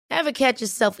Ever catch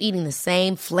yourself eating the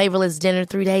same flavorless dinner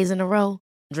 3 days in a row?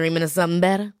 Dreaming of something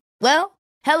better? Well,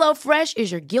 HelloFresh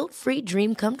is your guilt-free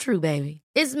dream come true, baby.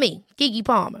 It's me, Keke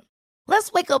Palmer.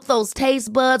 Let's wake up those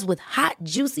taste buds with hot,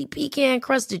 juicy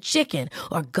pecan-crusted chicken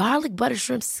or garlic butter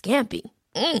shrimp scampi.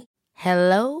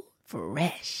 Hello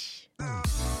Fresh.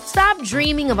 Stop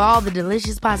dreaming of all the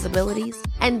delicious possibilities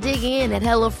and dig in at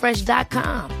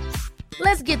HelloFresh.com.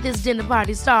 Let's get this dinner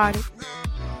party started.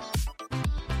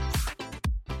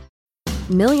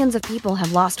 Millions of people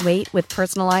have lost weight with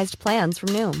personalized plans from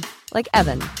Noom. Like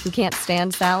Evan, who can't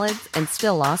stand salads and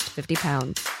still lost 50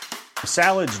 pounds.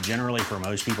 Salads generally for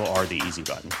most people are the easy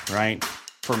button, right?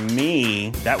 For me,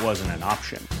 that wasn't an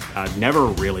option. I never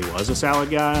really was a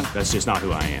salad guy. That's just not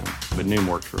who I am. But Noom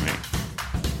worked for me.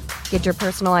 Get your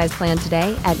personalized plan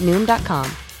today at Noom.com.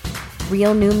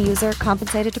 Real Noom user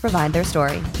compensated to provide their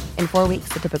story. In 4 weeks,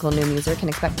 the typical Noom user can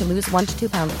expect to lose 1 to 2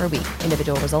 pounds per week.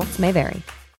 Individual results may vary.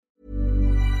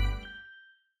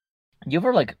 You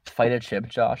ever, fight a chimp,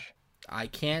 Josh? I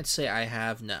can't say I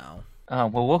have, no.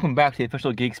 Well, welcome back to the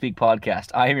official Geek Speak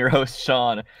podcast. I am your host,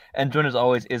 Sean, and joined as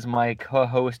always is my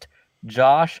co-host,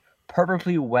 Josh,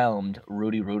 perfectly whelmed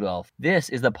Rudy Rudolph. This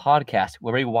is the podcast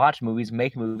where we watch movies,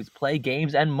 make movies, play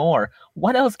games, and more.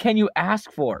 What else can you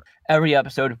ask for? Every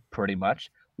episode, pretty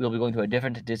much, we'll be going to a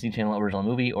different Disney Channel original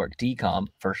movie, or DCOM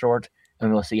for short,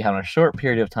 and we'll see how in a short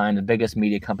period of time the biggest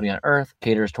media company on earth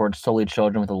caters towards solely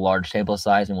children with a large sample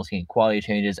size, and we'll see quality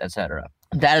changes, etc.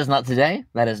 That is not today.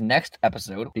 That is next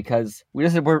episode, because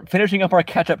we're finishing up our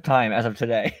catch-up time as of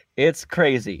today. It's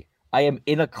crazy. I am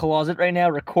in a closet right now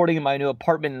recording in my new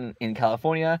apartment in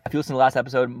California. If you listen to the last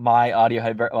episode, my audio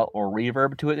had very well or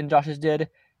reverb to it than Josh's did.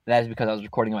 That is because I was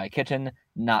recording in my kitchen,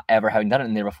 not ever having done it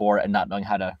in there before and not knowing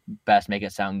how to best make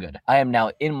it sound good. I am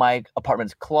now in my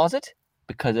apartment's closet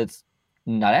because it's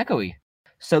not echoey.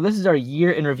 So this is our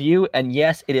year in review, and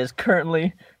yes, it is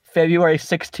currently February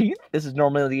 16th. This is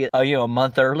normally a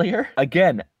month earlier.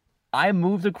 Again, I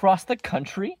moved across the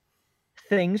country.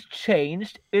 Things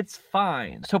changed. It's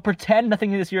fine. So pretend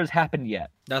nothing this year has happened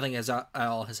yet. Nothing has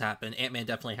happened. Ant-Man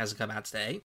definitely hasn't come out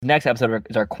today. Next episode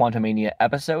is our Quantumania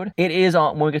episode. It is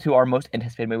on when we get to our most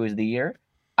anticipated movies of the year.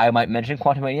 I might mention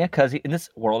Quantumania because in this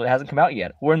world it hasn't come out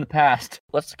yet. We're in the past.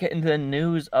 Let's get into the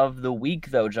news of the week,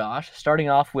 though, Josh. Starting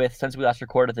off with, since we last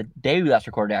recorded, the day we last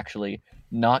recorded, actually,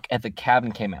 Knock at the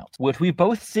Cabin came out, which we've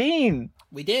both seen.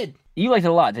 We did. You liked it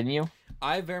a lot, didn't you?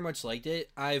 I very much liked it.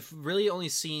 I've really only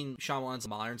seen Shyamalan's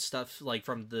modern stuff,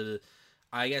 from the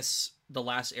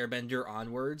Last Airbender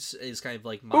onwards is kind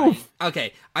of my... Oof.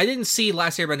 Okay, I didn't see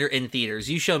Last Airbender in theaters.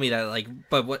 You showed me that,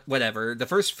 but whatever. The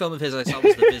first film of his I saw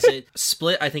was The Visit.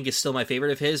 Split, I think, is still my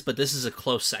favorite of his, but this is a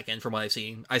close second from what I've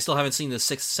seen. I still haven't seen The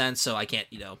Sixth Sense, so I can't,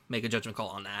 make a judgment call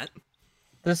on that.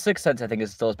 The Sixth Sense, I think,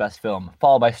 is still his best film,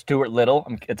 followed by Stuart Little.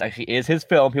 It actually is his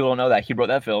film. People don't know that. He wrote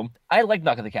that film. I like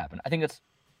Knock at the Cabin.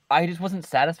 I just wasn't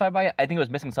satisfied by it. I think it was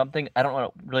missing something. I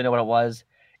don't really know what it was.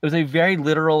 It was a very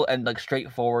literal and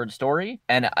straightforward story,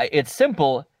 and it's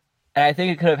simple, and I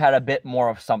think it could have had a bit more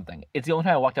of something. It's the only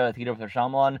time I walked out of the theater with a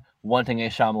Shyamalan wanting a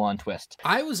Shyamalan twist.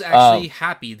 I was actually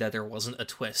happy that there wasn't a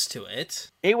twist to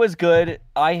it. It was good.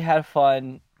 I had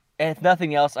fun, and if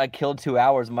nothing else, I killed 2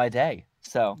 hours of my day.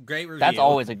 So great review. That's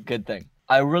always a good thing.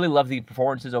 I really love the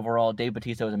performances overall. Dave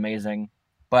Bautista was amazing,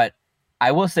 but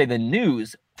I will say the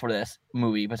news for this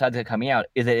movie, besides it coming out,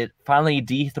 is that it finally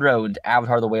dethroned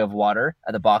Avatar: The Way of Water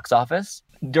at the box office.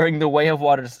 During The Way of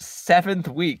Water's 7th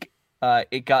week,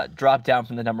 it got dropped down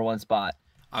from the number 1 spot.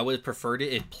 I would have preferred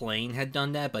it if Plane had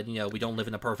done that, but, we don't live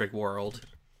in a perfect world.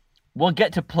 We'll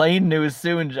get to Plane news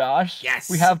soon, Josh. Yes!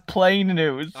 We have Plane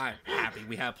news. I'm happy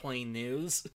we have Plane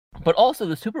news. But also,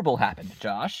 the Super Bowl happened,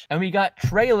 Josh, and we got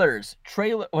trailers.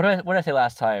 What did I say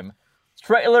last time?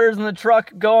 Trailers in the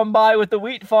truck going by with the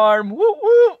wheat farm. Woo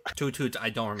woo. Toot toot. I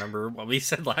don't remember what we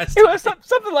said last time. It was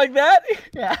something like that.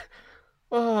 Yeah.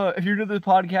 If you're new to the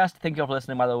podcast, thank you all for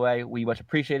listening, by the way. We much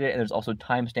appreciate it. And there's also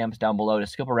timestamps down below to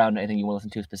skip around anything you want to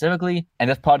listen to specifically. And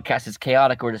this podcast is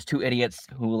chaotic. We're just two idiots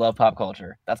who love pop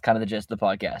culture. That's kind of the gist of the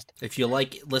podcast. If you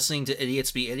like listening to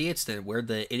idiots be idiots, then we're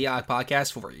the Idiotic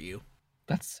Podcast for you.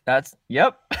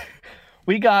 Yep.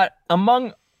 We got,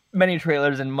 among many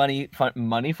trailers and money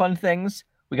fun things,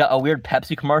 we got a weird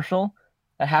Pepsi commercial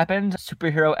that happened,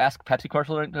 superhero-esque Pepsi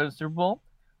commercial during the Super Bowl.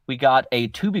 We got a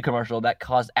Tubi commercial that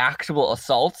caused actual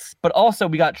assaults, but also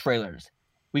we got trailers.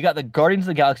 We got the Guardians of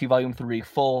the Galaxy Volume 3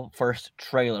 full first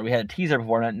trailer. We had a teaser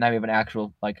before, and now we have an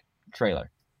actual trailer.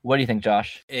 What do you think,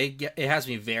 Josh? It has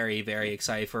me very, very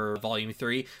excited for Volume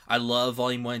 3. I love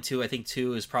Volume 1 and 2. I think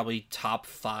 2 is probably top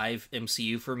 5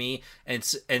 MCU for me.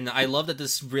 And I love that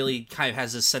this really kind of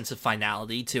has this sense of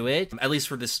finality to it, at least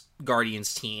for this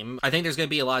Guardians team. I think there's going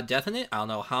to be a lot of death in it. I don't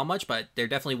know how much, but there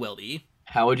definitely will be.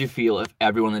 How would you feel if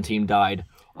everyone on the team died?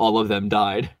 All of them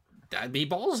died. That'd be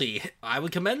ballsy. I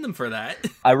would commend them for that.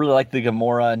 I really like the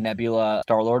Gamora Nebula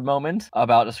Star-Lord moment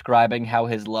about describing how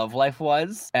his love life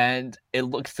was, and it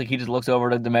looks like he just looks over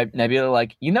to the Nebula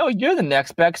like, you're the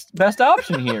next best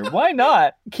option here. Why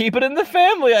not? Keep it in the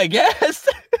family, I guess.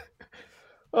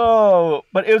 Oh,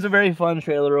 but it was a very fun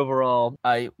trailer overall.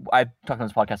 I've talked on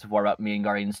this podcast before about me and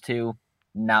Guardians 2.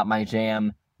 Not my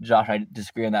jam. Josh, I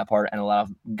disagree on that part, and a lot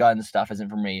of gun stuff isn't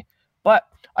for me. But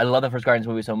I love the first Guardians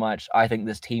movie so much. I think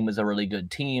this team is a really good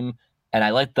team, and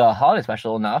I like the holiday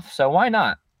special enough, so why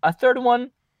not? A third one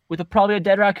with probably a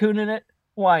dead raccoon in it?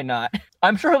 Why not?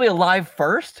 I'm sure he'll be alive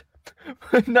first,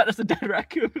 not just a dead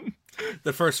raccoon.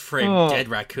 The first frame, dead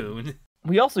raccoon.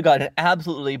 We also got an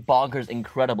absolutely bonkers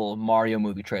incredible Mario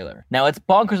movie trailer. Now, it's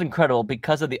bonkers incredible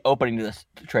because of the opening to this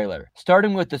trailer,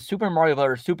 starting with the Super Mario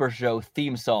Bros. Super Show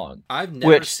theme song. I've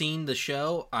never seen the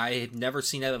show. I've never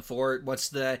seen that before. Once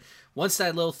that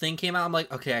little thing came out, I'm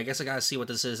like, okay, I guess I gotta see what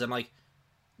this is. I'm like,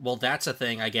 well, that's a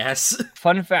thing, I guess.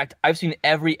 Fun fact, I've seen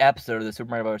every episode of the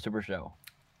Super Mario Bros. Super Show.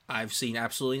 I've seen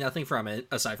absolutely nothing from it,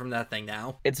 aside from that thing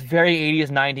now. It's very 80s,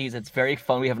 90s. It's very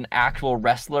fun. We have an actual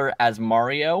wrestler as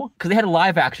Mario. Because they had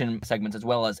live action segments as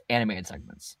well as animated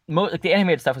segments. The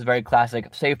animated stuff was very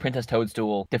classic. Save Princess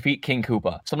Toadstool, defeat King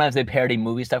Koopa. Sometimes they parody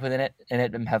movie stuff within it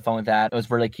and have fun with that. It was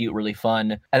really cute, really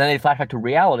fun. And then they flash back to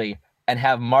reality and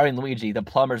have Mario and Luigi, the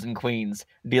plumbers and queens,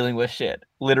 dealing with shit,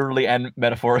 literally and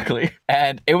metaphorically.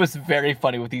 And it was very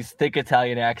funny with these thick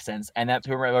Italian accents. And that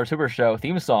Super Mario Super Show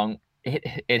theme song,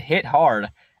 it hit hard,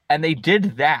 and they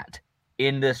did that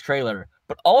in this trailer.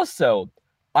 But also,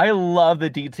 I love the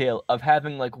detail of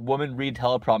having woman read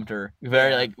teleprompter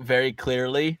very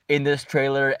clearly in this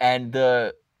trailer, and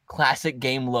the classic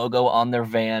game logo on their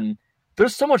van.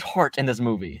 There's so much heart in this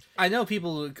movie. I know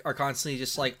people are constantly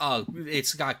just like, oh,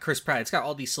 it's got Chris Pratt, it's got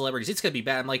all these celebrities, it's gonna be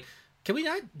bad. I'm like, can we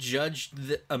not judge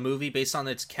a movie based on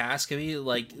its cast? Can we,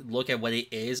 look at what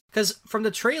it is? Because from the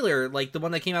trailer, the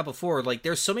one that came out before,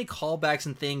 there's so many callbacks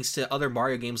and things to other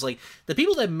Mario games. The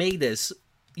people that made this,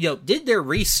 did their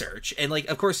research. And,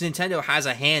 of course, Nintendo has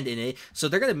a hand in it. So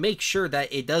they're going to make sure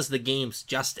that it does the games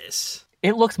justice.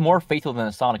 It looks more faithful than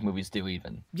the Sonic movies do,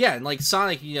 even. Yeah, and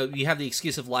Sonic, you have the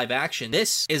excuse of live action.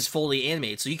 This is fully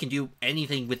animated, so you can do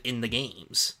anything within the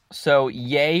games. So,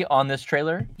 yay on this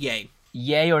trailer? Yay.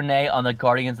 Yay or nay on the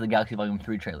Guardians of the Galaxy Volume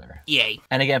 3 trailer? Yay.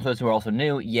 And again, for those who are also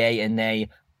new, yay and nay,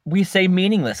 we say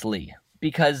meaninglessly,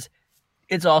 because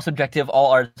it's all subjective,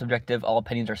 all art is subjective, all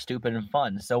opinions are stupid and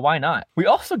fun, so why not? We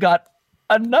also got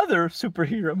another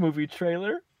superhero movie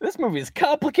trailer. This movie is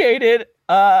complicated.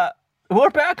 We're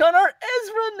back on our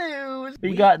Ezra news.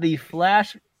 We got the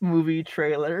Flash movie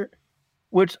trailer,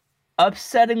 which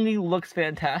upsettingly looks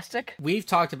fantastic. We've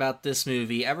talked about this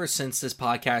movie ever since this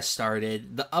podcast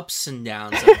started, the ups and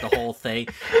downs of the whole thing.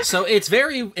 So it's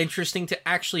very interesting to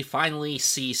actually finally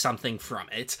see something from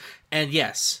it. And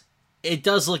yes, it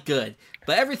does look good,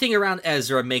 but everything around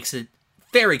Ezra makes it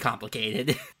very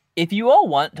complicated. If you all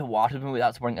want to watch this movie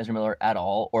without supporting Ezra Miller at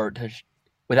all, or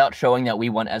without showing that we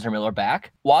want Ezra Miller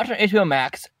back, watch on HBO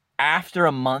Max after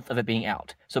a month of it being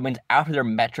out. So it means after their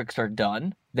metrics are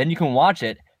done, then you can watch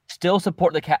it. Still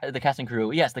support the cast and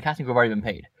crew. Yes, the cast and crew have already been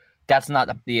paid. That's not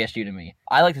the issue to me.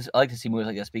 I like to see movies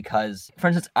like this because, for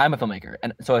instance, I'm a filmmaker,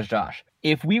 and so is Josh.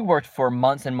 If we worked for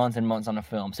months and months and months on a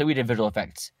film, say we did visual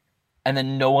effects, and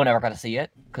then no one ever got to see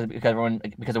it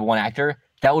because of one actor,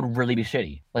 that would really be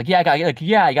shitty.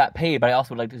 I got paid, but I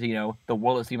also would like to see the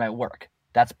world to see my work.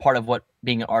 That's part of what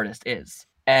being an artist is,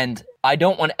 and I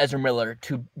don't want Ezra Miller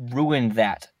to ruin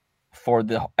that for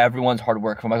everyone's hard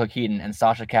work, for Michael Keaton and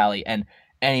Sasha Calle and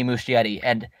Annie Muschietti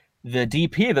and the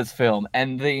DP of this film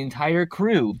and the entire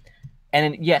crew.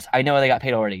 And yes, I know they got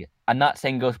paid already. I'm not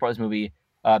saying go support this movie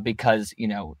because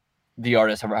the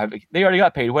artists they already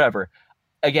got paid, whatever.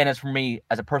 Again, it's for me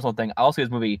as a personal thing. I'll see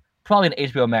this movie probably on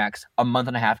HBO Max a month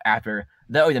and a half after.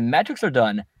 That way the metrics are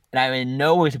done and I'm in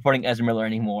no way supporting Ezra Miller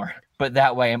anymore. But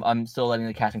that way I'm still letting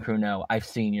the cast and crew know I've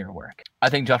seen your work.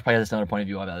 I think Josh probably has another point of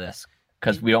view about this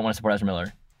because we don't want to support Ezra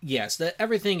Miller. Yes,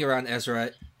 everything around Ezra,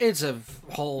 it's a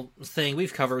whole thing.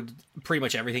 We've covered pretty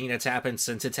much everything that's happened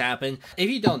since it's happened.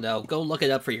 If you don't know, go look it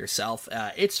up for yourself.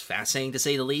 It's fascinating to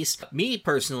say the least. Me,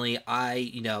 personally,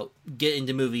 I, get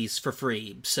into movies for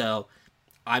free. So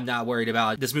I'm not worried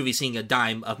about this movie seeing a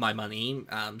dime of my money,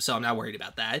 so I'm not worried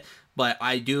about that. But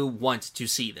I do want to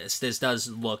see this. This does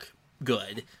look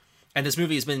good. And this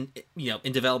movie has been,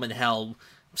 in development hell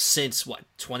since,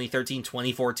 2013,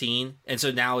 2014? And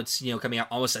so now it's, coming out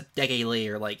almost a decade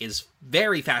later, is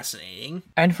very fascinating.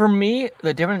 And for me,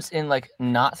 the difference in,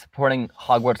 not supporting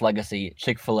Hogwarts Legacy,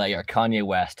 Chick-fil-A, or Kanye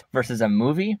West versus a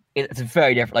movie, it's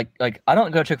very different. I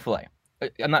don't go to Chick-fil-A.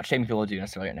 I'm not shaming people who do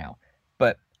necessarily right now.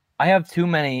 But I have too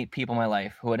many people in my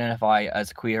life who identify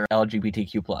as queer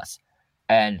LGBTQ+.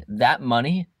 And that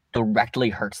money directly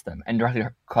hurts them and directly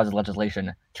causes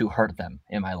legislation to hurt them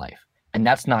in my life. And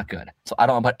that's not good. So I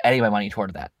don't want to put any of my money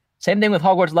toward that. Same thing with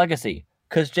Hogwarts Legacy,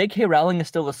 because J.K. Rowling is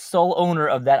still the sole owner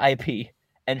of that IP,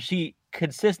 and she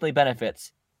consistently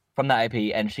benefits from that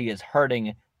IP, and she is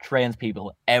hurting trans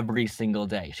people every single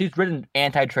day. She's written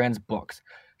anti-trans books.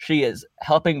 She is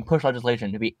helping push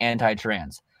legislation to be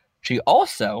anti-trans. She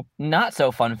also, not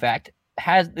so fun fact,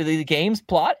 has the game's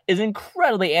plot is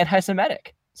incredibly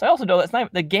anti-Semitic. So I also know that's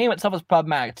not the game itself is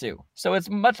problematic too. So it's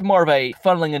much more of a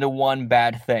funneling into one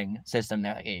bad thing system in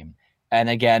that game. And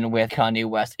again, with Kanye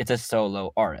West, it's a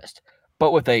solo artist.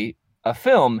 But with a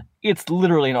film, it's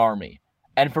literally an army.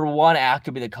 And for one act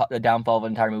to be the downfall of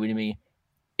an entire movie to me,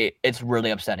 it's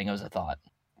really upsetting as a thought.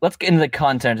 Let's get into the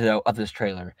content, though, of this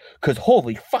trailer. Because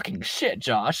holy fucking shit,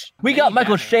 Josh. We got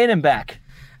Michael Shannon back.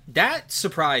 That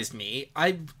surprised me.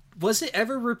 Was it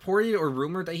ever reported or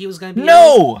rumored that he was going to be...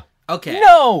 No! Okay.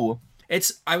 No!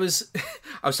 I was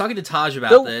talking to Taj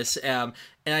about this, and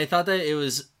I thought that it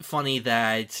was funny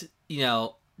that,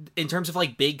 in terms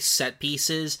of, big set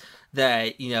pieces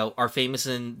that, are famous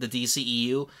in the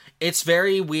DCEU, it's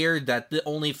very weird that the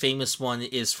only famous one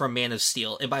is from Man of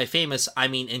Steel. And by famous, I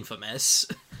mean infamous.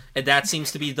 And that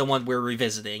seems to be the one we're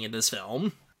revisiting in this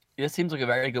film. It seems like a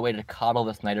very good way to coddle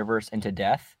the Snyderverse into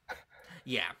death.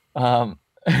 Yeah.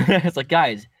 It's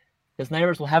guys, the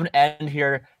Snyderverse will have an end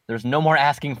here. There's no more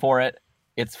asking for it.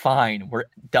 It's fine. We're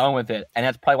done with it. And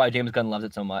that's probably why James Gunn loves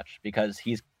it so much, because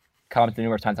he's commented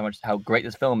numerous times how great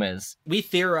this film is. We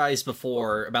theorized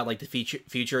before about the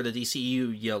future of the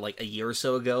DCU, a year or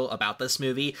so ago about this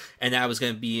movie, and that was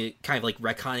going to be kind of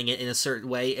retconning it in a certain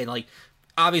way. And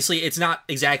obviously it's not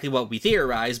exactly what we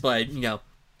theorized, but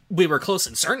we were close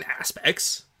in certain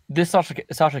aspects. This Sasha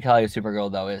Calle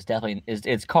Supergirl, though, is definitely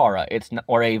it's Kara. It's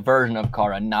or a version of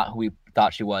Kara, not who we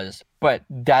thought she was. But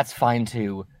that's fine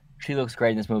too. She looks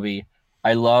great in this movie.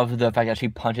 I love the fact that she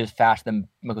punches faster than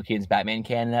Michael Keaton's Batman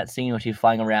can in that scene when she's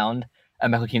flying around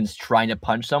and Michael Keaton's trying to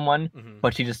punch someone,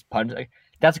 but she just punches.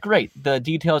 That's great. The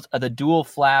details of the dual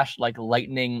flash,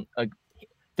 lightning,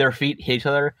 their feet hit each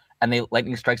other, and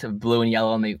lightning strikes of blue and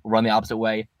yellow, and they run the opposite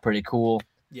way. Pretty cool.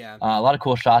 Yeah. A lot of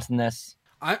cool shots in this.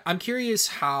 I'm curious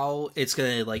how it's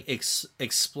gonna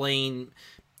explain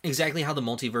exactly how the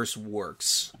multiverse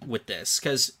works with this,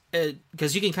 because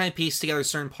you can kind of piece together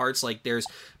certain parts. There's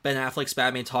Ben Affleck's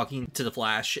Batman talking to the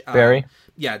Flash, Barry,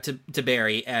 to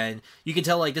Barry, and you can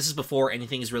tell this is before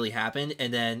anything has really happened,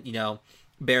 and then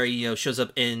Barry shows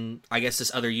up in, I guess,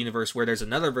 this other universe where there's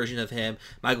another version of him.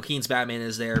 Michael Keaton's Batman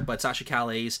is there, but Sasha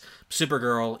Calle's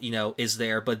Supergirl is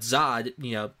there, but Zod,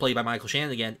 played by Michael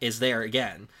Shannon again, is there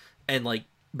again, and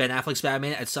Ben Affleck's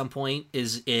Batman at some point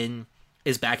is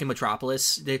back in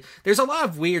Metropolis. There's a lot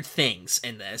of weird things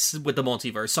in this with the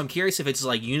multiverse. So I'm curious if it's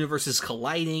universes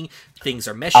colliding, things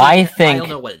are meshing. I don't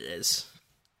know what it is.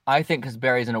 I think because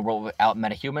Barry's in a world without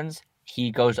metahumans,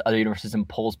 he goes to other universes and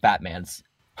pulls Batmans.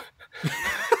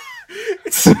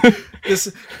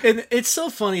 And it's so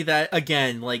funny that,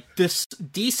 again, this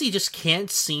DC just can't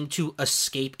seem to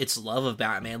escape its love of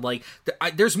Batman.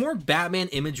 There's more Batman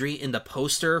imagery in the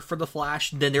poster for the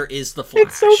Flash than there is the Flash.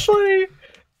 It's so funny.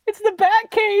 It's the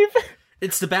Batcave.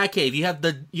 It's the Batcave.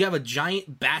 You have a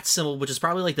giant bat symbol, which is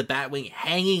probably the Batwing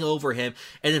hanging over him,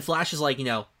 and then Flash is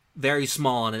very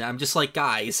small, and I'm just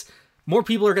guys, more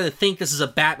people are gonna think this is a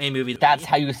Batman movie. That's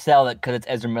how you sell it, because it's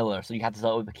Ezra Miller, so you have to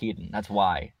sell it with Keaton. That's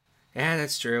why. Yeah,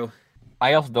 that's true.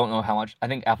 I also don't know how much. I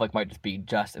think Affleck might just be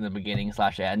just in the beginning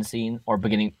 / end scene, or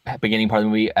beginning part of the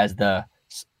movie as the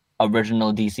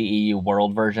original DCEU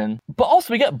world version. But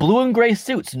also we get blue and gray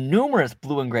suits, numerous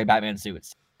blue and gray Batman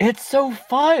suits. It's so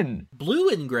fun. Blue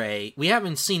and gray, we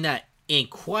haven't seen that in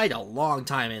quite a long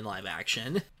time in live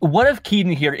action. What if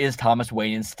Keaton here is Thomas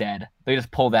Wayne instead? They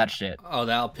just pull that shit. Oh,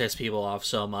 that'll piss people off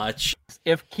so much.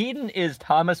 If Keaton is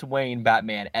Thomas Wayne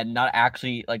Batman and not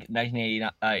actually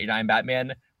 1989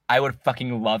 Batman, I would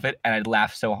fucking love it, and I'd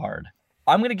laugh so hard.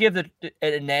 I'm gonna give it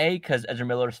an A because Ezra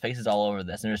Miller's face is all over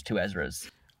this, and there's two Ezras.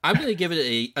 I'm going to give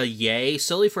it a yay,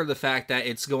 solely for the fact that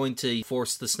it's going to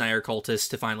force the Snyder cultists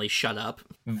to finally shut up.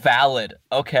 Valid.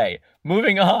 Okay,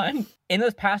 moving on. In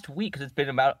this past week, because it's been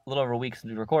about a little over a week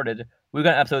since we recorded, we've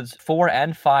got episodes 4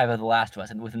 and 5 of The Last of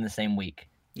Us within the same week.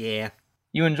 Yeah.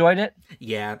 You enjoyed it?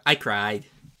 Yeah, I cried.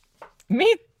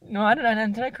 Me? No, I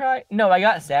didn't. Did I cry? No, I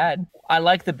got sad. I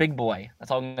like the big boy.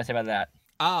 That's all I'm going to say about that.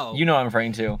 Oh. You know what I'm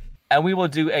referring to. And we will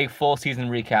do a full season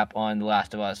recap on The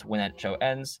Last of Us when that show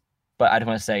ends. But I just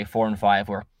want to say 4 and 5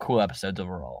 were cool episodes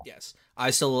overall. Yes. I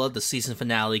still love the season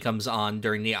finale comes on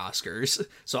during the Oscars.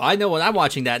 So I know what I'm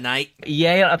watching that night.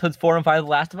 Yay on episodes 4 and 5 of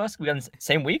The Last of Us. We got the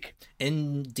same week.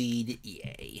 Indeed,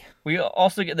 yay. We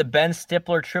also get the Ben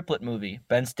Stiller triplet movie.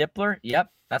 Ben Stiller?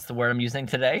 Yep, that's the word I'm using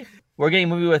today. We're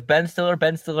getting a movie with Ben Stiller,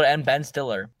 and Ben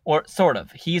Stiller. Or sort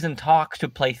of. He's in talks to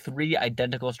play 3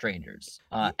 identical strangers.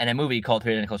 And a movie called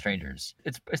 3 Identical Strangers.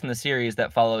 It's in the series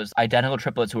that follows identical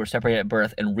triplets who were separated at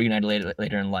birth and reunited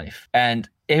later in life. And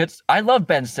I love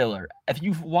Ben Stiller. If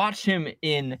you've watched him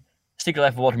in Secret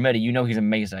Life of Walter Mitty, you know he's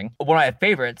amazing. One of my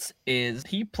favorites is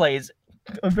he plays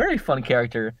a very fun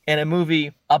character in a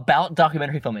movie about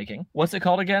documentary filmmaking. What's it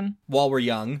called again? While We're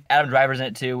Young. Adam Driver's in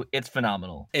it too. It's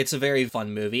phenomenal. It's a very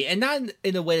fun movie, and not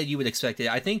in a way that you would expect it.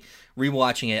 I think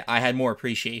rewatching it, I had more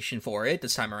appreciation for it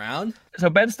this time around. So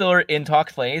Ben Stiller in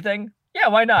talks play anything? Yeah,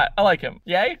 why not? I like him.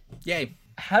 Yay? Yay.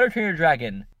 How to Train Your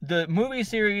Dragon, the movie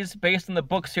series based on the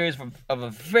book series of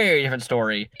a very different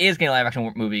story, is getting a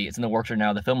live-action movie. It's in the works right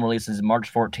now. The film releases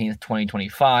March 14th,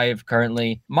 2025,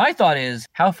 currently. My thought is,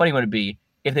 how funny would it be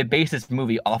if they based this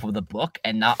movie off of the book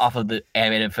and not off of the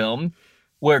animated film,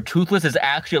 where Toothless is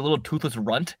actually a little toothless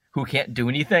runt who can't do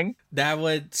anything? That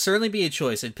would certainly be a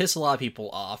choice. It'd piss a lot of people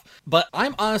off. But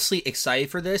I'm honestly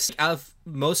excited for this. Out of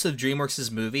most of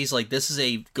DreamWorks' movies, like, this is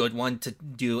a good one to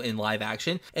do in live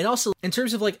action. And also, in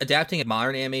terms of, like, adapting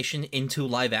modern animation into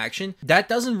live action, that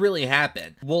doesn't really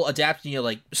happen. We'll adapt,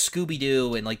 like,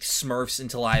 Scooby-Doo and, like, Smurfs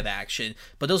into live action.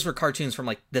 But those were cartoons from,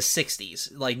 like, the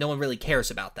 60s. Like, no one really cares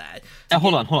about that. Now,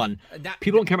 hold on.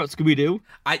 People don't care about Scooby-Doo?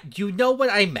 You know what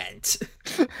I meant.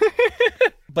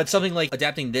 But something like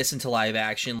adapting this into live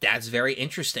action, that's very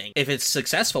interesting. If it's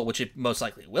successful, which it most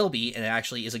likely will be, and it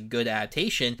actually is a good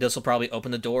adaptation, this will probably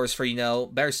open the doors for,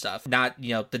 better stuff. Not,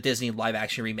 the Disney live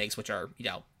action remakes, which are,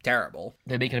 terrible.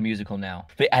 They make it a musical now.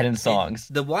 They add in songs.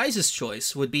 And the wisest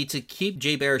choice would be to keep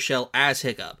Jay Baruchel as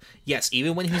Hiccup. Yes,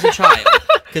 even when he's a child.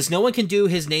 Because no one can do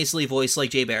his nasally voice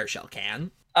like Jay Baruchel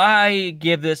can. I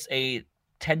give this a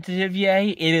tentative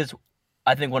yay. It is,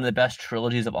 I think, one of the best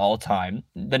trilogies of all time.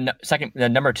 The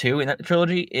number 2 in that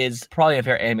trilogy is probably a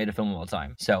favorite animated film of all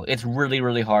time. So it's really,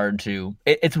 really hard to...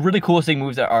 It's really cool seeing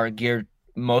movies that are geared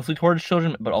mostly towards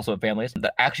children, but also families,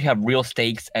 that actually have real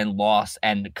stakes and loss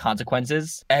and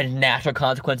consequences and natural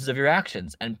consequences of your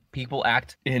actions. And people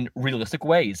act in realistic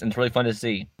ways, and it's really fun to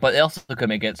see. But they also could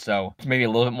make it so maybe a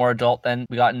little bit more adult than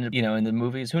we got in, in the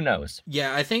movies. Who knows?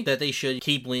 Yeah, I think that they should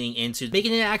keep leaning into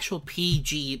making an actual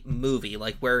PG movie,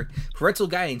 like where parental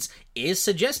guidance is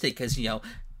suggested, because,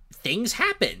 things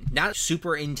happen. Not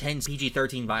super intense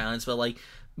PG-13 violence, but, like,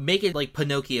 make it like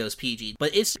Pinocchio's PG,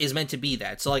 but it is meant to be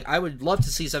that. So, like, I would love to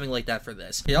see something like that for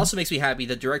this. It also makes me happy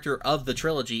the director of the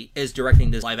trilogy is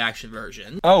directing this live action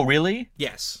version. Oh, really?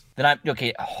 Yes. Then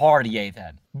hard yay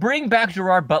then. Bring back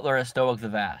Gerard Butler as Stoic the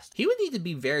Vast. He would need to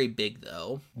be very big,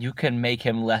 though. You can make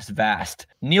him less vast.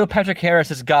 Neil Patrick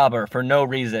Harris is Gobber for no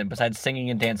reason besides singing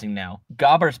and dancing now.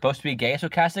 Gobber is supposed to be gay, so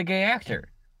cast a gay actor.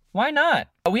 Why not?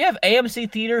 We have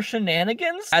AMC Theater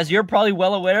shenanigans, as you're probably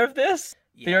well aware of this.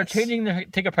 Yes. They are changing their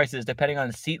ticket prices depending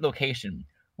on seat location,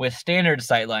 with standard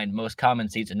sightline, most common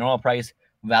seats at normal price,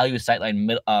 value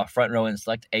sightline, front row and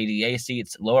select ADA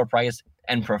seats, lower price,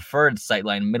 and preferred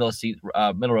sightline,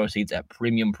 middle row seats at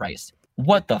premium price.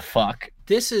 What the fuck?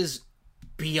 This is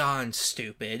beyond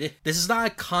stupid. This is not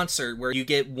a concert where you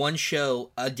get one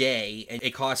show a day and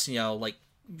it costs, like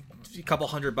a couple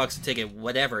 $100 a ticket,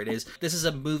 whatever it is. This is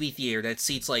a movie theater that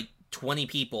seats like 20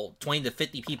 to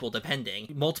 50 people depending,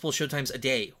 multiple showtimes a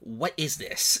day. What is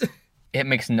this? It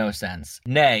makes no sense.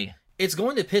 Nay. It's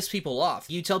going to piss people off.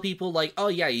 You tell people, like, oh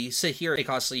yeah, you sit here, it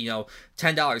costs,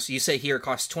 $10. You sit here, it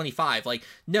costs $25. Like,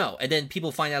 no. And then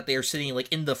people find out they're sitting, like,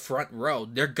 in the front row.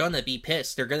 They're gonna be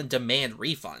pissed. They're gonna demand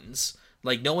refunds.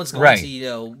 Like, no one's going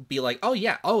to, be like, oh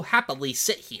yeah, happily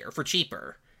sit here for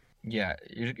cheaper. Yeah,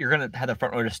 you're gonna have the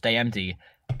front row just stay empty.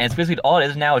 And it's basically all it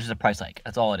is now is just a price hike.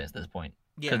 That's all it is at this point.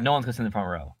 Because no one's going to sit in the front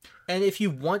row. And if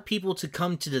you want people to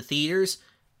come to the theaters,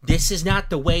 this is not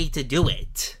the way to do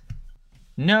it.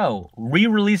 No,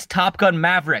 re-release Top Gun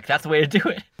Maverick. That's the way to do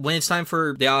it. When it's time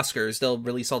for the Oscars, they'll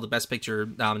release all the Best Picture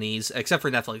nominees, except for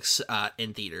Netflix,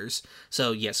 in theaters.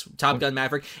 So yes, Top Gun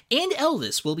Maverick and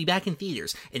Elvis will be back in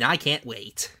theaters, and I can't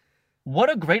wait.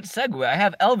 What a great segue. I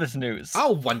have Elvis news.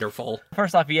 Oh, wonderful.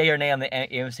 First off, yay or nay on the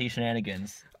AMC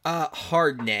shenanigans?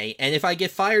 Hard nay. And if I get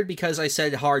fired because I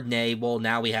said hard nay, well,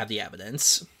 now we have the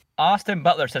evidence. Austin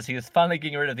Butler says he is finally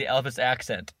getting rid of the Elvis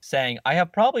accent, saying, I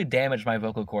have probably damaged my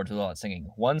vocal cords with all that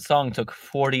singing. One song took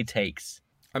 40 takes.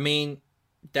 I mean,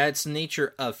 that's the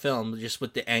nature of film, just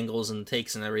with the angles and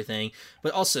takes and everything.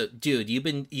 But also, dude, you've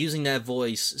been using that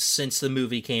voice since the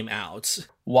movie came out.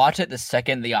 Watch it the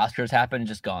second the Oscars happen,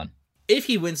 just gone. If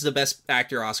he wins the Best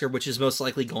Actor Oscar, which is most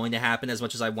likely going to happen as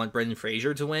much as I want Brendan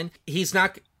Fraser to win, he's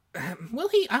not... Will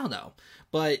he? I don't know.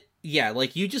 But... yeah,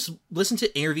 like, you just listen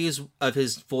to interviews of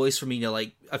his voice from,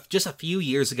 just a few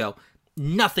years ago.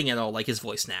 Nothing at all like his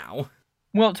voice now.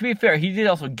 Well, to be fair, he did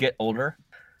also get older.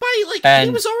 He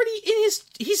was already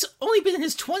he's only been in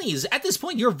his 20s. At this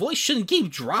point, your voice shouldn't keep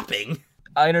dropping.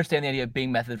 I understand the idea of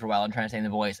being method for a while and trying to stay in the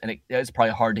voice, and it's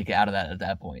probably hard to get out of that at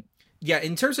that point. Yeah,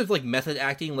 in terms of, method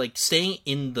acting, staying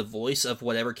in the voice of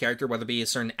whatever character, whether it be a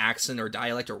certain accent or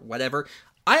dialect or whatever,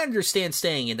 I understand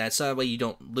staying in that so that way you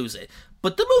don't lose it.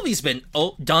 But the movie's been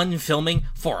done filming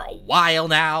for a while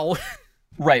now.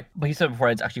 Right, but he said before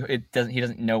he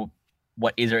doesn't know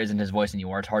what is or isn't his voice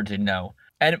anymore. It's hard to know.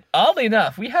 And oddly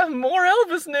enough, we have more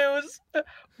Elvis news,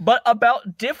 but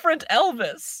about different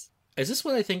Elvis. Is this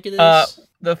what I think it is?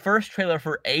 The first trailer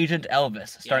for Agent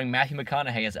Elvis, starring Matthew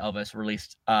McConaughey as Elvis,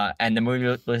 released, and the movie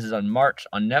releases on March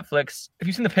on Netflix. Have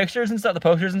you seen the pictures and stuff, the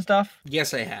posters and stuff?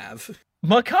 Yes, I have.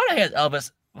 McConaughey as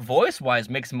Elvis, voice-wise,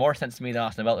 makes more sense to me than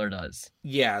Austin Butler does.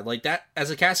 Yeah, that,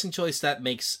 as a casting choice, that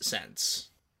makes sense.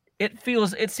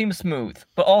 It seems smooth,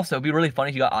 but also it'd be really funny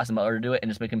if you got Austin Butler to do it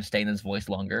and just make him stay in his voice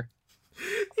longer.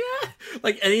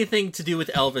 Yeah, anything to do with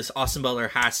Elvis, Austin Butler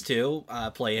has to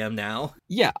play him now.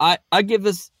 Yeah, I give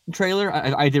this trailer,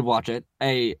 I did watch it,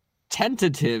 a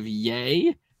tentative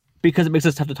yay, because it makes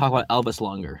us have to talk about Elvis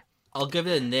longer. I'll give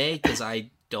it a nay, because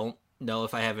I don't know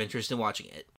if I have interest in watching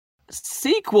it.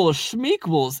 Sequel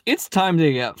schmequels, it's time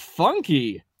to get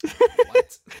funky.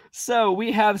 What? So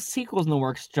we have sequels in the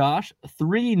works, Josh.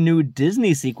 3 new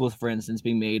Disney sequels, for instance,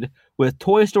 being made with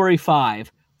Toy Story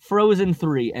 5, Frozen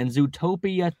 3, and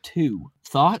Zootopia 2.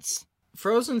 Thoughts?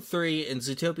 Frozen 3 and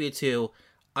Zootopia 2,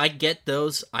 I get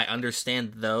those. I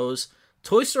understand those.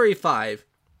 Toy Story 5,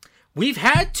 we've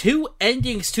had 2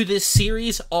 endings to this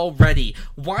series already.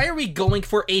 Why are we going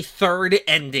for a third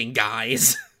ending,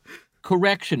 guys?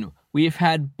 Correction. We've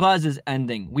had Buzz's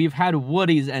ending. We've had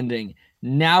Woody's ending.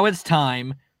 Now it's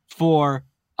time for,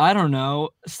 I don't know,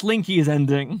 Slinky's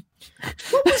ending.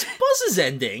 What was Buzz's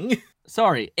ending?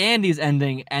 Sorry, Andy's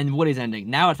ending and Woody's ending.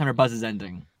 Now it's time for Buzz's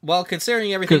ending. Well,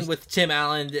 considering everything with Tim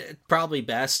Allen, probably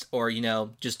best, or,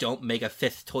 just don't make a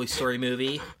 5th Toy Story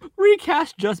movie.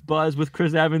 Recast just Buzz with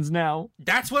Chris Evans now.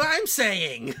 That's what I'm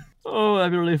saying! Oh,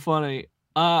 that'd be really funny.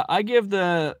 I give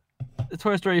the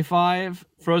Toy Story 5,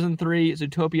 Frozen 3,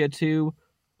 Zootopia 2,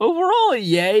 overall,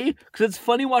 yay, because it's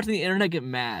funny watching the internet get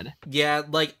mad. Yeah,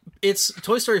 it's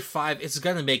Toy Story 5, it's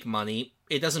gonna make money.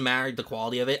 It doesn't matter the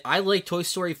quality of it. I like Toy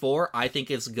Story 4, I think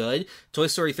it's good. Toy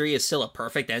Story 3 is still a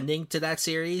perfect ending to that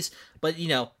series, but,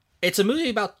 it's a movie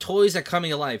about toys that are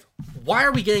coming to life. Why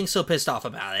are we getting so pissed off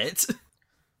about it?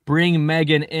 Bring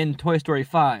Megan in Toy Story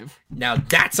 5. Now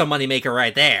that's a moneymaker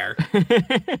right there.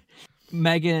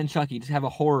 Megan and Chucky, just have a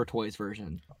horror toys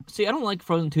version. See, I don't like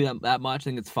Frozen 2 that much. I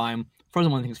think it's fine.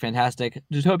 Frozen 1 I think is fantastic.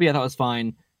 Zootopia I thought was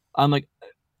fine. I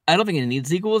don't think it needs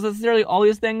sequels necessarily, all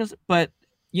these things, but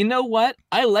you know what?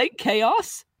 I like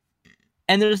chaos,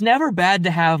 and it's never bad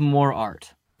to have more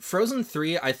art. Frozen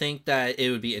 3, I think that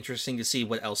it would be interesting to see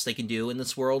what else they can do in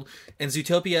this world. And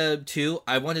Zootopia 2,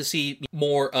 I want to see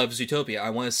more of Zootopia. I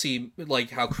want to see,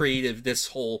 how creative this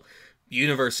whole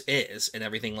universe is and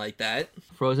everything like that.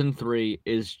 Frozen 3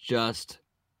 is just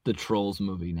the Trolls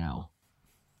movie now.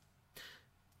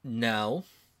 No.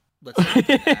 Let's not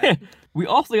do that. We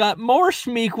also got more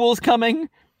Schmequels coming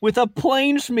with a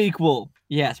plane Schmequel.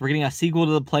 Yes, we're getting a sequel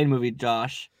to the plane movie,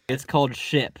 Josh. It's called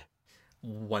Ship.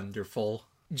 Wonderful.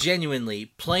 Genuinely,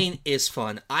 Plane is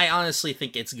fun. I honestly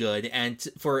think it's good. And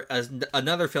for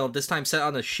another film, this time set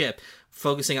on a ship,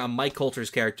 focusing on Mike Coulter's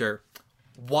character,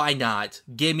 why not?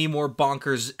 Give me more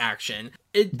bonkers action.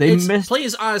 Plane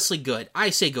is honestly good. I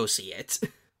say go see it.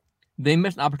 They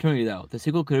missed an opportunity, though. The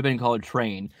sequel could have been called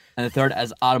Train, and the third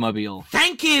as Automobile.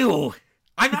 Thank you!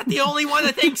 I'm not the only one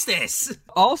that thinks this!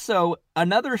 Also,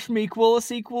 another Schmequel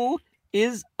sequel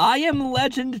is I Am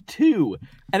Legend 2.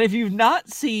 And if you've not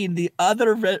seen the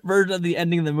other version of the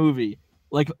ending of the movie,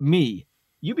 like me,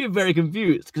 you'd be very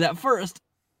confused because at first,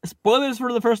 spoilers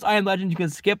for the first I Am Legend, you can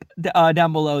skip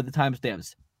down below the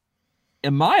timestamps.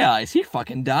 In my eyes, he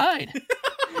fucking died.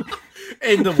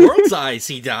 In the world's eyes,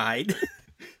 he died.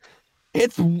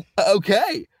 It's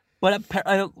okay. But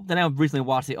then I recently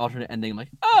watched the alternate ending. I'm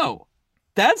like, oh,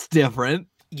 that's different.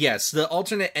 Yes, the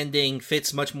alternate ending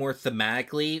fits much more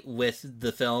thematically with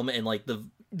the film and like the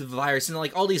virus and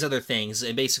like all these other things.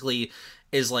 And basically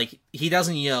is like he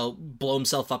doesn't, blow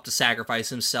himself up to sacrifice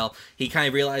himself. He kind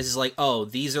of realizes like, oh,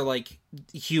 these are like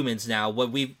humans now.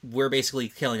 What we're basically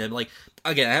killing them. Like,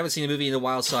 again, I haven't seen the movie in a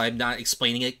while, so I'm not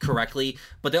explaining it correctly.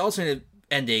 But the alternate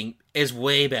ending is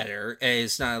way better. And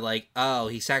it's not like, oh,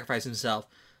 he sacrificed himself.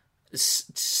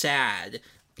 Sad.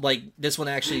 Like, this one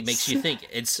actually makes you think.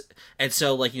 And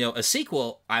so, like, a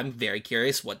sequel, I'm very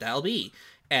curious what that'll be.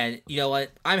 And you know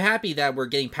what? I'm happy that we're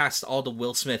getting past all the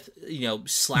Will Smith,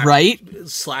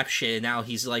 slap shit. And now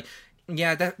he's like,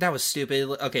 yeah, that was stupid.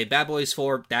 Okay, Bad Boys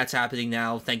 4, that's happening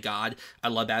now. Thank God. I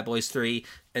love Bad Boys 3.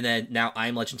 And then now I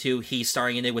Am Legend 2, he's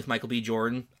starring in it with Michael B.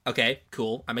 Jordan. Okay,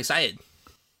 cool. I'm excited.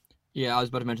 Yeah, I was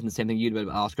about to mention the same thing you did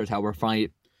about Oscars, how we're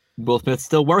finally, Will Smith's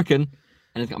still working.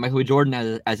 And it's got Michael B.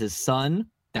 Jordan as his son.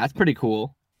 That's pretty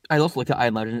cool. I also looked at I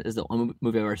Am Legend is the only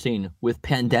movie I've ever seen with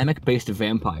pandemic-based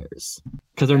vampires.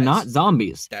 Because they're not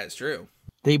zombies. That is true.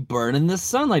 They burn in the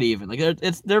sunlight even. Like,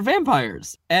 they're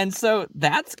vampires. And so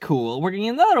that's cool. We're getting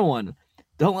another one.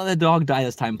 Don't let the dog die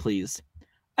this time, please.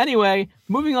 Anyway,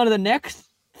 moving on to the next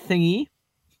thingy.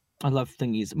 I love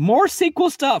thingies. More sequel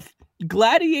stuff.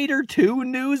 Gladiator 2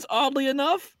 news, oddly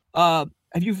enough. Have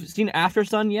you seen After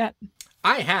Sun yet?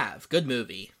 I have. Good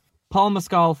movie. Paul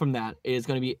Mescal from that is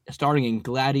going to be starring in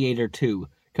Gladiator 2,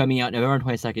 coming out November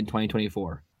 22nd,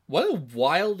 2024. What a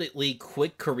wildly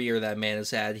quick career that man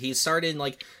has had. He started in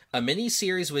like a mini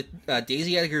series with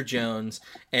Daisy Edgar Jones,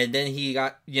 and then he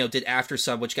got did After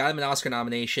Sun, which got him an Oscar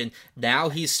nomination. Now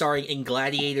he's starring in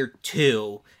Gladiator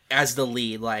 2 as the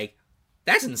lead. Like,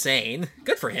 that's insane.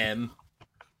 Good for him.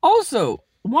 Also,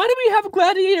 why do we have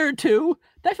Gladiator 2?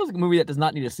 That feels like a movie that does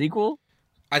not need a sequel.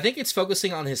 I think it's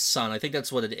focusing on his son. I think that's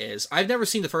what it is. I've never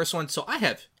seen the first one, so I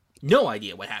have no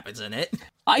idea what happens in it.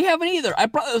 I haven't either. I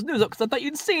brought those news up because I thought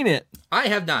you'd seen it. I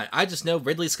have not. I just know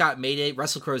Ridley Scott made it,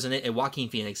 Russell Crowe's in it, and Joaquin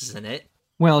Phoenix is in it.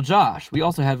 Well, Josh, we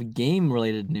also have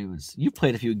game-related news. You've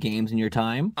played a few games in your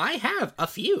time. I have a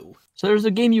few. So there's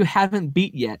a game you haven't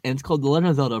beat yet, and it's called The Legend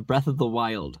of Zelda Breath of the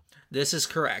Wild. This is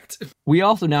correct. We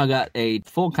also now got a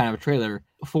full kind of trailer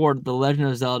for The Legend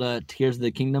of Zelda Tears of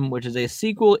the Kingdom, which is a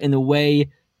sequel in the way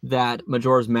that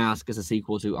Majora's Mask is a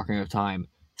sequel to Ocarina of Time.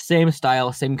 Same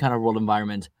style, same kind of world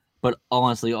environment, but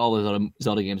honestly, all the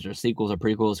Zelda games are sequels or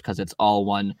prequels because it's all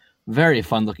one very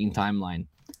fun-looking timeline.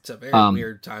 It's a very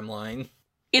weird timeline.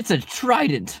 It's a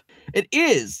trident. It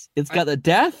is. It's got the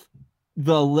death,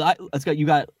 you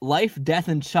got life, death,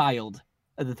 and child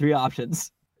are the three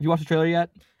options. Have you watched the trailer yet?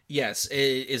 Yes, it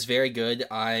is very good.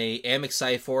 I am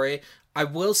excited for it. I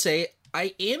will say,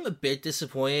 I am a bit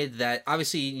disappointed that,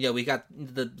 obviously, we got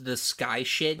the sky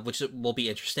shit, which will be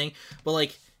interesting, but,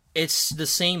 like, it's the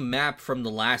same map from the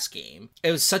last game.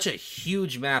 It was such a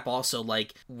huge map also,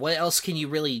 like, what else can you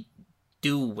really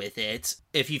do with it?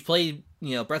 If you've played,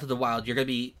 Breath of the Wild, you're going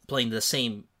to be playing the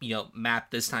same,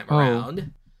 map this time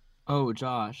around. Oh,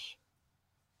 Josh.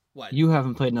 What? You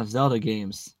haven't played enough Zelda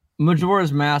games.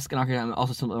 Majora's Mask and Ocarina of Time are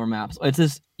also similar maps. It's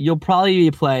just, you'll probably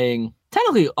be playing...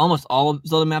 Technically, almost all of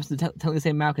Zelda maps are technically the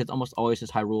same map because it's almost always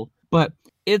just Hyrule. But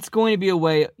it's going to be a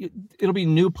way... It'll be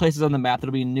new places on the map.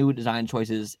 It'll be new design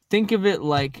choices. Think of it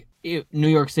like New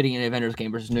York City in an Avengers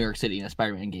game versus New York City in a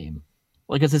Spider-Man game.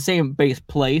 Like, it's the same base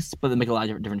place, but they make a lot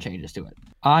of different changes to it.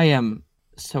 I am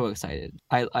so excited.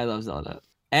 I love Zelda.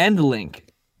 And Link.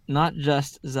 Not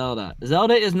just Zelda.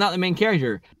 Zelda is not the main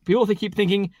character. People keep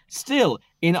thinking, still,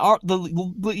 in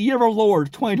the year of our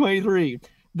Lord, 2023...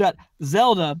 that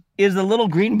Zelda is the little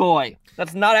green boy.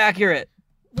 That's not accurate.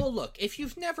 Well, look, if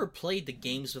you've never played the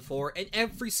games before, and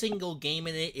every single game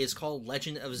in it is called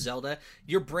Legend of Zelda,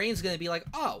 your brain's gonna be like,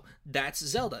 oh, that's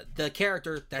Zelda, the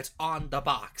character that's on the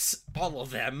box. All of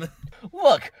them.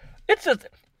 Look, it's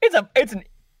an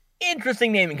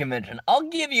interesting naming convention. I'll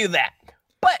give you that.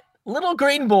 But little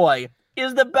green boy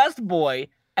is the best boy,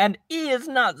 and he is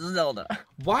not Zelda.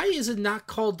 Why is it not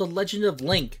called The Legend of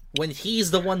Link when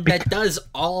he's the one that does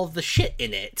all the shit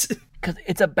in it? Because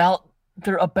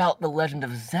they're about the Legend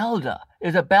of Zelda.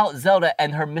 It's about Zelda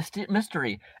and her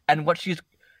mystery and what she's...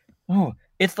 Oh,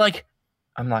 it's like...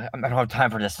 I don't have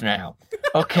time for this now.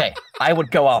 Okay, I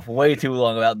would go off way too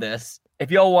long about this.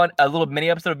 If y'all want a little mini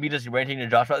episode of me just ranting to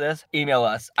Josh about this, email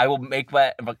us. I will make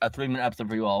that a 3-minute episode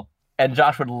for you all. and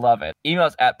Josh would love it. Email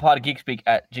us at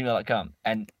podgeekspeak@gmail.com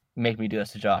and make me do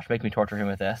this to Josh. Make me torture him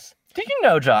with this. Did you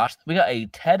know, Josh, we got a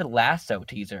Ted Lasso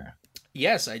teaser?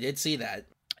 Yes, I did see that.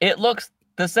 It looks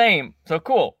the same, so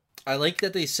cool. I like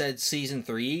that they said season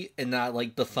 3 and not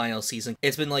like the final season.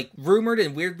 It's been like rumored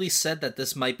and weirdly said that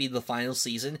this might be the final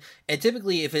season. And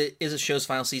typically if it is a show's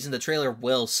final season, the trailer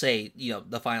will say,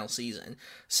 the final season.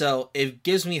 So it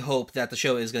gives me hope that the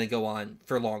show is going to go on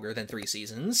for longer than 3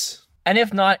 seasons. And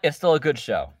if not, it's still a good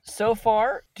show. So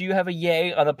far, do you have a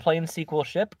yay on the plane sequel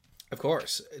ship? Of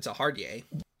course. It's a hard yay.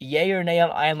 Yay or nay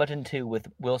on I Am Legend 2 with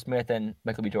Will Smith and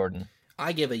Michael B. Jordan?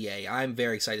 I give a yay. I'm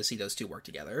very excited to see those two work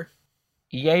together.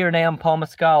 Yay or nay on Paul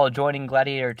Mescal joining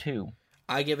Gladiator 2?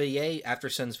 I give it a yay. After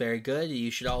Sun's very good. You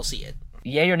should all see it.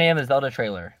 Yay or nay on the Zelda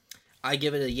trailer? I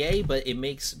give it a yay, but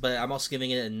I'm also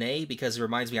giving it a nay because it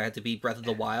reminds me I had to beat Breath of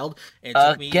the Wild. And it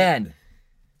took me...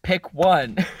 Pick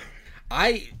one.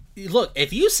 Look,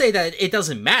 if you say that it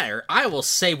doesn't matter, I will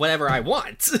say whatever I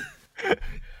want.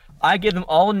 I give them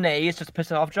all nays just to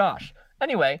piss off Josh.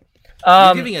 Anyway.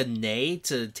 You're giving a nay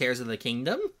to Tears of the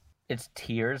Kingdom? It's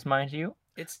tears, mind you.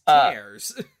 It's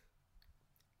tears.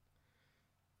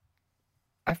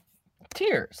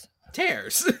 Tears.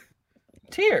 Tears.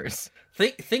 Tears.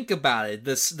 Think about it.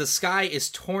 The sky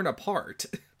is torn apart.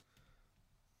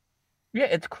 Yeah,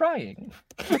 it's crying.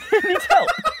 It needs help.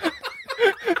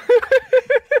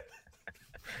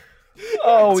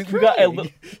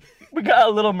 We got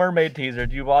a Little Mermaid teaser.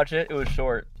 Did you watch it? It was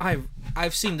short.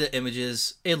 I've seen the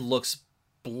images. It looks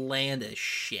bland as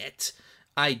shit.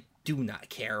 I do not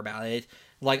care about it.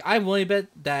 Like, I really bet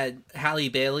that Halle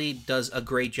Bailey does a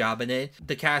great job in it.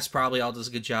 The cast probably all does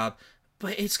a good job.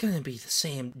 But it's going to be the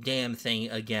same damn thing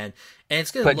again. And it's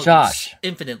going to look Josh,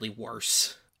 infinitely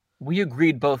worse. We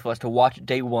agreed, both of us, to watch it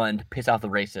day one to piss off the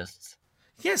racists.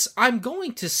 Yes, I'm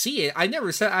going to see it. I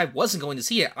never said I wasn't going to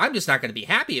see it. I'm just not going to be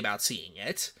happy about seeing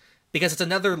it. Because it's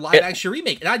another live-action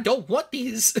remake, and I don't want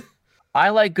these. I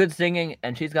like good singing,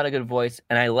 and she's got a good voice,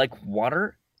 and I like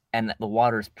water, and the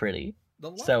water's pretty.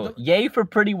 Yay for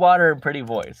pretty water and pretty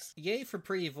voice. Yay for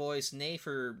pretty voice, nay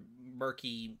for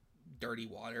murky, dirty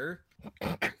water.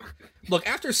 Look,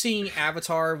 after seeing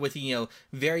Avatar with,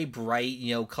 very bright,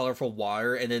 colorful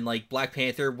water, and then, like, Black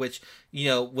Panther, which,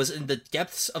 was in the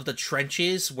depths of the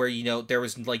trenches where, there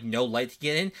was, like, no light to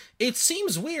get in, it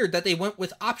seems weird that they went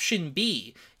with option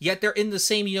B, yet they're in the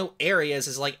same, areas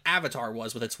as, like, Avatar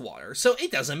was with its water, so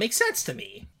it doesn't make sense to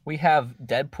me. We have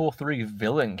Deadpool 3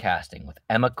 villain casting with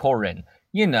Emma Corrin.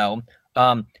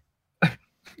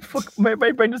 Fuck, my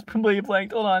brain just completely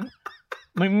blanked. Hold on.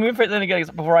 Let me phrase that again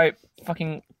before I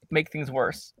fucking make things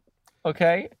worse.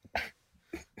 Okay?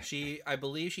 I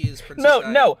believe she is Princess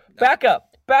No, back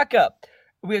up.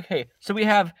 So we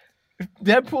have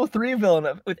Deadpool 3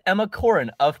 villain with Emma Corrin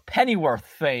of Pennyworth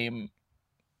fame.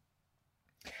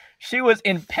 She was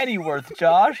in Pennyworth,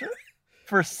 Josh,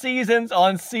 for seasons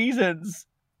on seasons.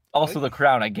 Also The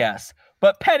Crown, I guess.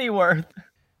 But Pennyworth.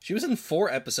 She was in 4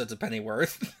 episodes of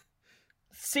Pennyworth.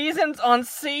 Seasons on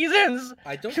seasons.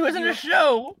 She was in a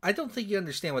show. I don't think you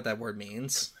understand what that word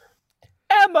means.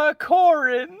 Emma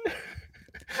Corrin.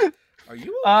 Are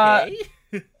you okay?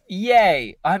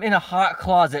 Yay. I'm in a hot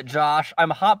closet, Josh. I'm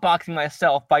hotboxing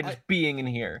myself by just being in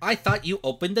here. I thought you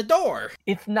opened the door.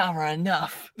 It's never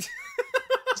enough.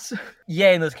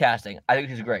 Yay in this casting. I think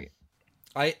she's great.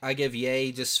 I give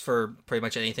yay just for pretty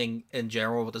much anything in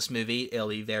general with this movie. It'll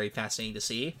be very fascinating to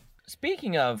see.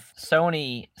 Speaking of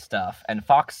Sony stuff and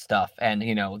Fox stuff and,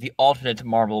 the alternate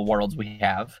Marvel worlds we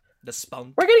have. The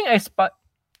spunk. We're getting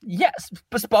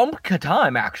spunk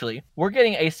time, actually. We're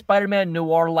getting a Spider-Man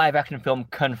noir live-action film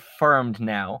confirmed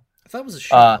now. I thought it was a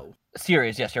show.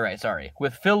 Series, yes, you're right, sorry.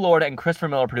 With Phil Lord and Christopher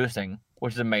Miller producing,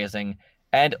 which is amazing.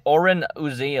 And Oren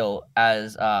Uziel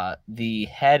as the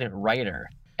head writer.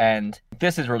 And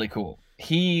this is really cool.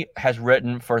 He has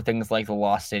written for things like The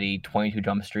Lost City, 22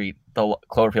 Jump Street, The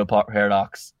Cloverfield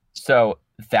Paradox. So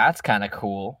that's kind of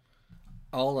cool.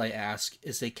 All I ask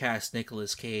is they cast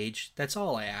Nicolas Cage. That's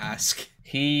all I ask.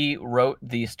 He wrote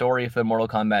the story for the Mortal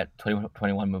Kombat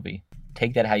 2021 movie.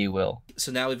 Take that how you will.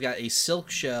 So now we've got a Silk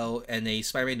show and a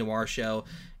Spider-Man Noir show.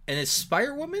 And is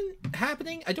Spider-Woman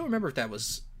happening? I don't remember if that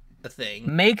was a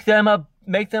thing. Make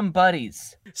them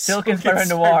buddies. Silk and Spider-Man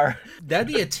Noir. That'd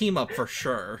be a team up for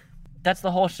sure. That's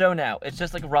the whole show now. It's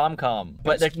just like rom-com,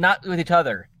 but they're not with each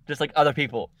other, just like other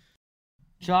people.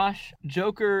 Josh,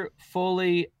 Joker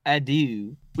fully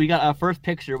adieu. We got our first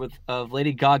picture of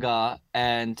Lady Gaga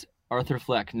and Arthur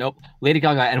Fleck. Nope, Lady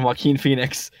Gaga and Joaquin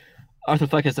Phoenix. Arthur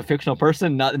Fleck is a fictional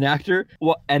person, not an actor.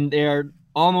 And they're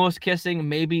almost kissing,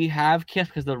 maybe have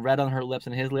kissed because the red on her lips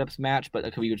and his lips match, but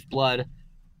that could be just blood.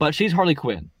 but she's Harley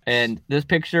Quinn. And this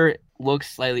picture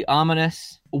looks slightly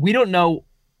ominous. We don't know.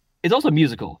 It's also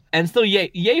musical. And still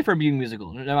yay for being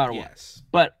musical, no matter what. Yes.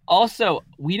 But also,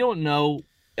 we don't know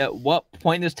at what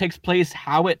point this takes place,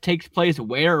 how it takes place,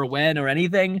 where or when or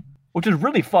anything, which is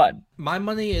really fun. My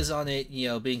money is on it,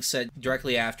 being set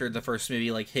directly after the first movie,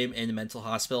 like him in the mental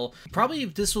hospital. Probably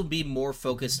this will be more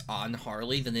focused on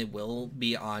Harley than it will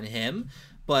be on him,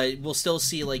 but we'll still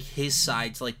see like his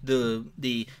side to like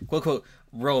the quote unquote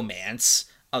romance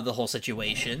of the whole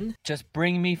situation. Just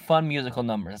bring me fun musical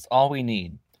numbers. That's all we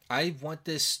need. I want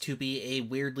this to be a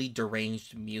weirdly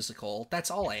deranged musical. That's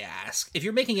all I ask. If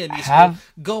you're making a musical,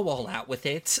 go all out with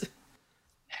it.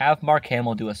 Have Mark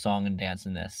Hamill do a song and dance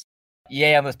in this.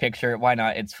 Yay on this picture. Why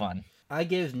not? It's fun. I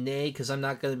give nay because I'm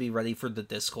not going to be ready for the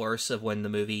discourse of when the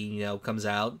movie, comes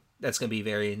out. That's going to be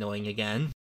very annoying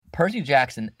again. Percy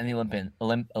Jackson and the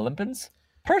Olympians?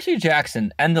 Percy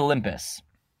Jackson and the Olympus.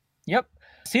 Yep.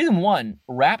 Season 1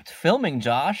 wrapped filming,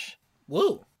 Josh.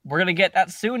 Woo. We're going to get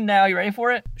that soon now. You ready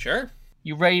for it? Sure.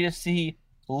 You ready to see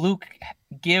Luke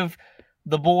give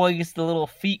the boys the little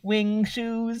feet wing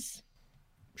shoes?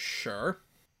 Sure.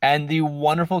 And the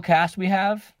wonderful cast we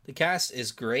have? The cast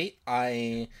is great.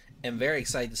 I am very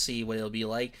excited to see what it'll be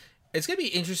like. It's going to be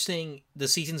interesting the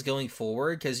seasons going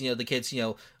forward because, the kids,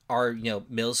 are,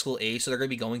 middle school age, so they're going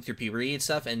to be going through puberty and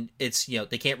stuff, and it's,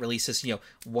 they can't release this,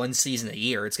 one season a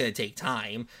year. It's going to take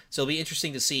time. So it'll be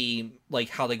interesting to see, like,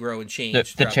 how they grow and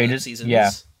change the changes. The seasons.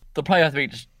 Yeah. They'll probably have to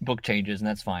make just book changes, and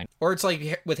that's fine. Or it's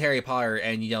like with Harry Potter,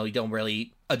 and, you don't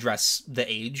really address the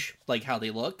age, like how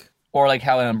they look. Or like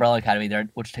how in Umbrella Academy, there,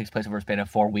 which takes place over a span of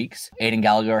 4 weeks, Aidan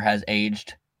Gallagher has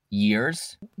aged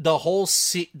years. The whole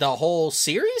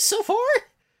series so far?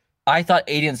 I thought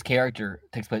Aidan's character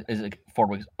takes place is like 4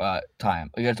 weeks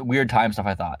time. Like, that's weird time stuff,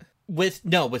 I thought. With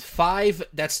 5,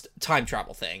 that's time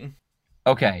travel thing.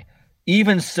 Okay.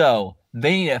 Even so,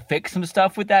 they need to fix some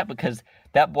stuff with that because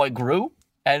that boy grew,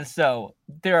 and so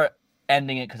they're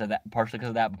ending it because of that, partially because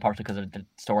of that, but partially because of the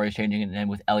story is changing, and then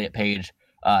with Elliot Page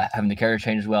having the character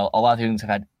change as well, a lot of things have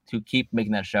had to keep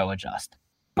making that show adjust.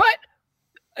 But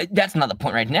that's not the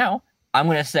point right now. I'm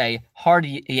going to say hard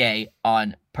yay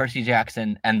on Percy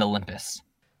Jackson and the Olympus.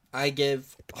 I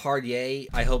give hard yay.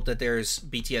 I hope that there's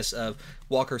BTS of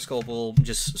Walker Scobell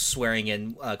just swearing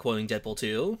and quoting Deadpool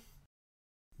 2.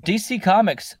 DC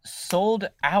Comics sold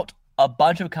out a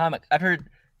bunch of comics. I've heard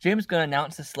James Gunn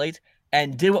announced the slate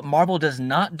and did what Marvel does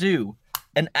not do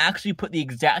and actually put the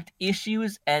exact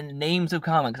issues and names of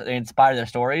comics that inspire their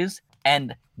stories.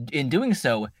 And in doing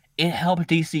so, it helped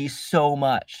DC so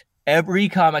much. Every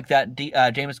comic that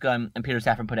James Gunn and Peter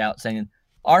Safran put out saying,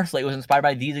 our slate was inspired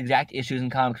by these exact issues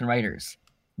and comics and writers.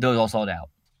 Those all sold out,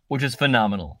 which is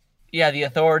phenomenal. Yeah, The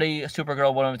Authority,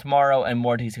 Supergirl, One of Tomorrow, and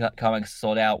more DC Comics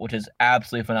sold out, which is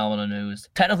absolutely phenomenal news.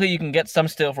 Technically, you can get some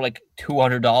still for like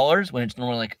 $200 when it's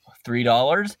normally like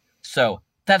 $3. So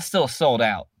that's still sold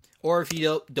out. Or if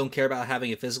you don't care about having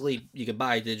it physically, you can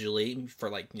buy it digitally for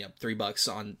like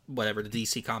 $3 on whatever the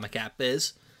DC comic app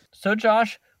is. So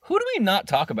Josh, who do we not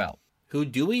talk about? Who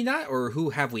do we not, or who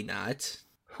have we not?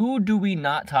 Who do we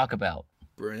not talk about?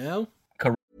 Bruno?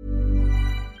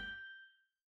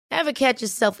 Ever catch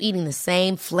yourself eating the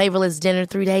same flavorless dinner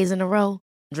 3 days in a row?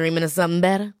 Dreaming of something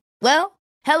better? Well,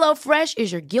 HelloFresh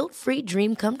is your guilt-free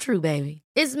dream come true, baby.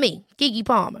 It's me, Keke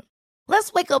Palmer.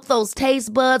 Let's wake up those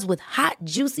taste buds with hot,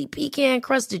 juicy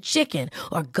pecan-crusted chicken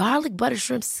or garlic butter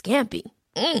shrimp scampi.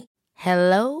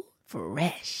 Hello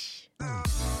Fresh.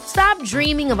 Stop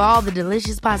dreaming of all the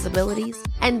delicious possibilities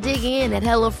and dig in at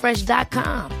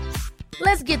HelloFresh.com.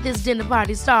 Let's get this dinner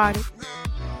party started.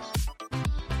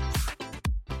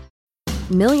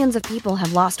 Millions of people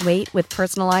have lost weight with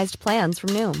personalized plans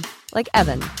from Noom. Like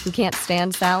Evan, who can't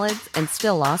stand salads and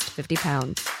still lost 50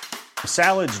 pounds.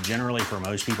 Salads generally for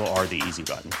most people are the easy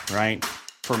button, right?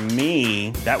 For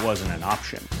me, that wasn't an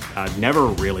option. I never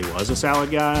really was a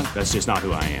salad guy. That's just not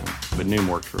who I am. But Noom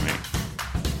worked for me.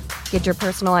 Get your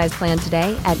personalized plan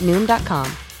today at Noom.com.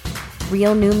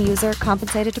 Real Noom user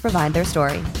compensated to provide their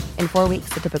story. In 4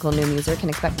 weeks, the typical Noom user can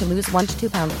expect to lose 1 to 2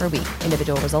 pounds per week.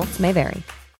 Individual results may vary.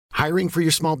 Hiring for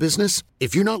your small business?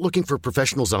 If you're not looking for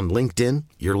professionals on LinkedIn,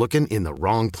 you're looking in the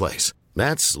wrong place.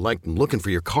 That's like looking for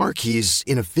your car keys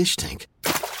in a fish tank.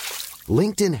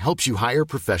 LinkedIn helps you hire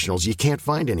professionals you can't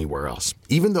find anywhere else,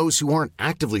 even those who aren't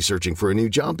actively searching for a new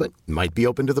job but might be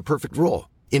open to the perfect role.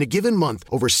 In a given month,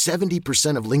 over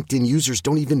 70% of LinkedIn users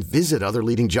don't even visit other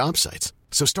leading job sites.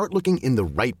 So start looking in the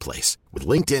right place. With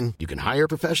LinkedIn, you can hire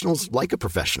professionals like a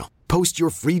professional. Post your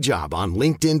free job on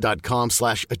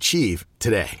linkedin.com/achieve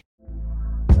today.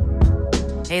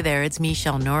 Hey there, it's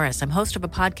Michelle Norris. I'm host of a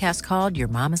podcast called Your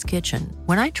Mama's Kitchen.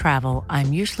 When I travel,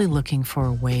 I'm usually looking for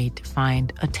a way to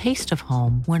find a taste of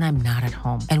home when I'm not at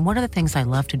home. And one of the things I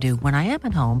love to do when I am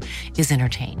at home is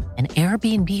entertain. And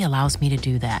Airbnb allows me to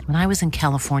do that. When I was in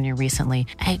California recently,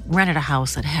 I rented a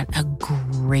house that had a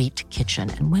great kitchen.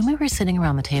 And when we were sitting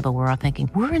around the table, we're all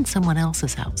thinking, we're in someone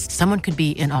else's house. Someone could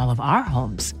be in all of our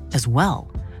homes as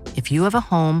well. If you have a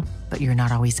home, but you're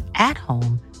not always at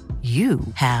home, you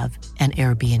have an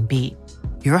Airbnb.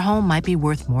 Your home might be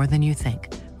worth more than you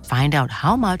think. Find out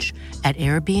how much at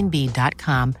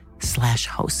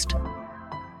airbnb.com/host.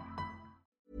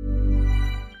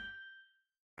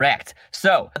 Correct.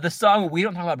 So, the song We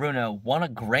Don't Talk About Bruno won a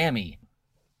Grammy.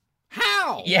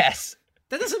 How? Yes.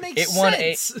 That doesn't make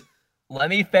sense. Let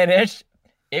me finish.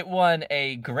 It won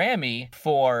a Grammy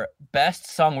for Best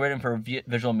Song Written for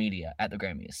Visual Media at the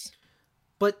Grammys.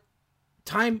 But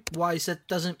time-wise, that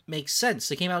doesn't make sense.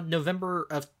 It came out in November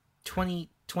of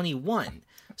 2021.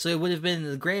 So it would have been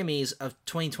the Grammys of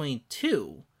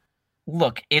 2022.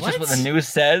 Look, it's just what the news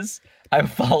says. I'm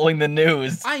following the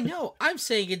news. I know. I'm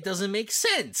saying it doesn't make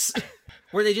sense.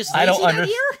 Were they just I lazy don't that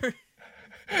year?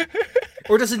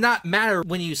 Or does it not matter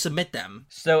when you submit them?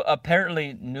 So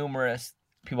apparently numerous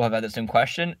people have had the same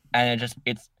question, and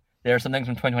there are some things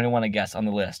from 2021, I guess, on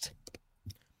the list.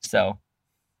 So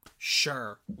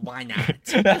sure, why not?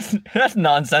 that's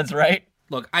nonsense, right?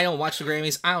 Look, I don't watch the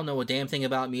Grammys. I don't know a damn thing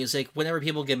about music. Whenever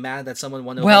people get mad that someone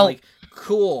won, I'm like,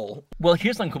 cool. Well,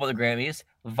 here's something cool about the Grammys.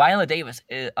 Viola Davis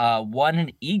won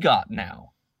an EGOT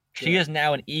now. She is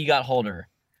now an EGOT holder.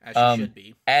 As she should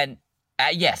be. And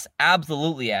yes,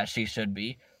 absolutely as she should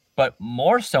be. But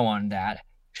more so on that,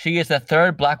 she is the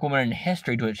third Black woman in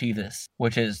history to achieve this,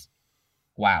 which is,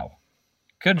 wow.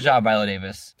 Good job, Viola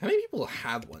Davis. How many people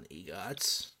have won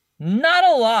EGOTs? Not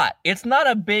a lot. It's not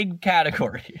a big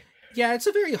category. Yeah, it's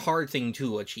a very hard thing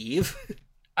to achieve.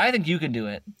 I think you can do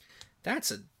it.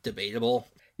 That's debatable.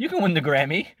 You can win the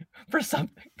Grammy for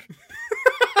something.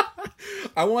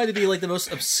 I want it to be like the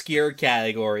most obscure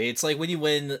category. It's like when you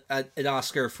win an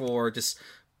Oscar for just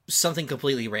something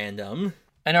completely random.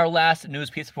 And our last news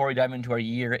piece before we dive into our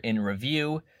year in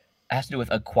review has to do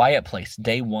with A Quiet Place,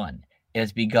 Day 1. It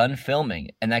has begun filming,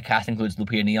 and that cast includes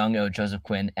Lupita Nyong'o, Joseph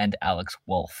Quinn, and Alex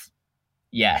Wolff.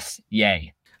 Yes,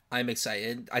 yay. I'm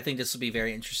excited. I think this will be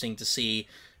very interesting to see,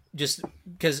 just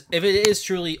because if it is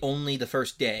truly only the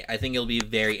first day, I think it'll be a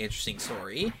very interesting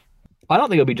story. I don't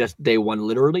think it'll be just day 1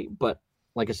 literally, but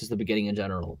like it's just the beginning in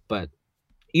general. But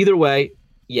either way,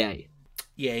 yay.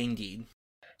 Yay, indeed.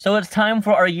 So it's time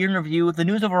for our year in review. The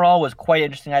news overall was quite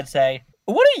interesting, I'd say.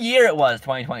 What a year it was,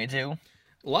 2022.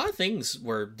 A lot of things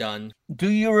were done. Do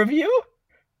you review?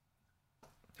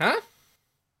 Huh?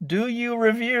 Do you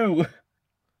review?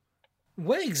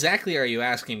 What exactly are you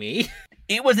asking me?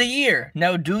 It was a year.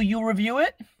 Now, do you review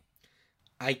it?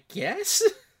 I guess?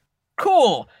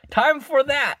 Cool. Time for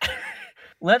that.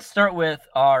 Let's start with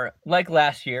our, like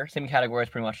last year, same categories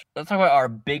pretty much. Let's talk about our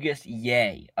biggest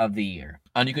yay of the year.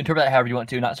 And you can interpret that however you want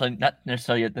to, not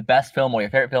necessarily the best film or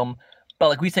your favorite film, but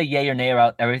like we say yay or nay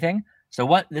about everything. So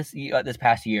what this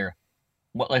past year,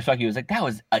 what like struck you was like, that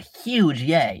was a huge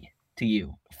yay to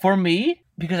you. For me,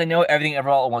 because I know Everything Ever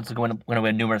All at Once is going to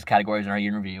win numerous categories in our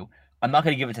year in review, I'm not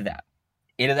going to give it to that.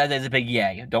 That is a big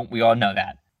yay. Don't we all know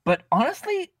that? But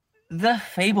honestly, The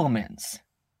Fabelmans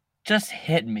just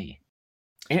hit me.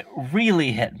 It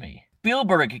really hit me.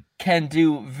 Spielberg can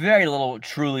do very little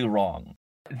truly wrong.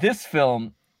 This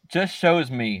film just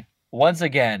shows me, once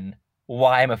again,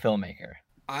 why I'm a filmmaker.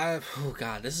 Oh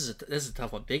god, this is a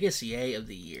tough one. Biggest yay of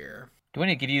the year. Do we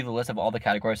need to give you the list of all the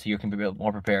categories so you can be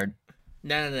more prepared?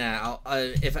 No.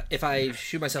 If I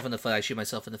shoot myself in the foot, I shoot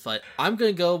myself in the foot. I'm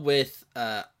gonna go with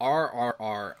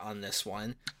RRR on this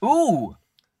one. Ooh,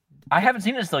 I haven't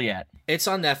seen it still yet. It's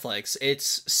on Netflix.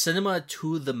 It's cinema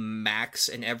to the max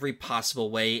in every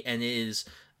possible way, and it is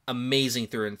amazing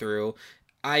through and through.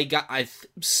 I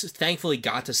thankfully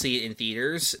got to see it in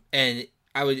theaters, and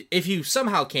I would, if you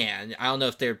somehow can, I don't know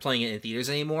if they're playing it in theaters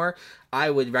anymore, I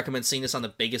would recommend seeing this on the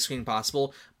biggest screen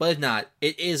possible. But if not,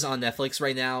 it is on Netflix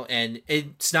right now, and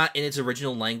it's not in its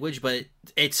original language, but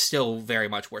it's still very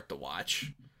much worth the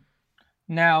watch.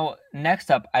 Now,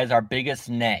 next up is our biggest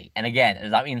nay. And again, it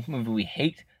does not mean it's a movie we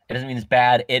hate. It doesn't mean it's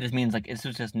bad. It just means like it's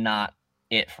just not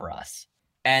it for us.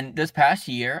 And this past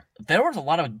year, there was a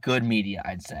lot of good media,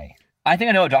 I'd say. I think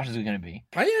I know what Josh's is going to be.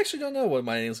 I actually don't know what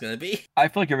mine is going to be. I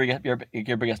feel like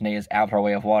your biggest nay is Avatar: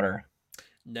 Way of Water.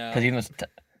 No. Because even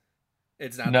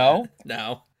it's not. No?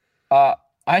 Bad. No.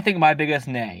 I think my biggest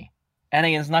nay, and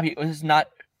again, it's not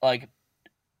like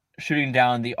shooting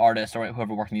down the artist or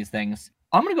whoever worked on these things.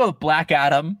 I'm going to go with Black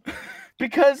Adam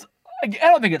because I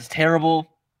don't think it's terrible,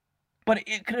 but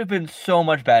it could have been so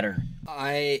much better.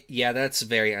 Yeah, that's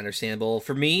very understandable.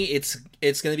 For me,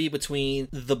 it's gonna be between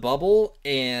The Bubble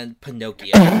and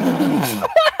Pinocchio.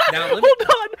 Now, Hold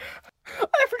on!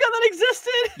 I forgot that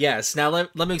existed! Yes, now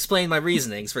let me explain my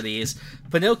reasonings for these.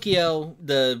 Pinocchio,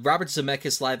 the Robert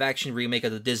Zemeckis live-action remake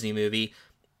of the Disney movie,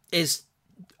 is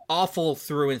awful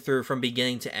through and through from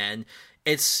beginning to end.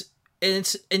 It's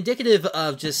indicative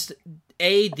of just...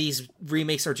 these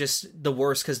remakes are just the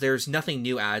worst because there's nothing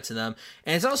new added to them.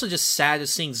 And it's also just sad to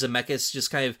seeing Zemeckis just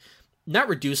kind of not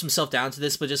reduce himself down to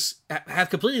this, but just have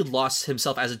completely lost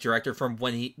himself as a director from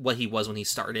what he was when he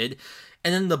started.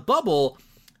 And then The Bubble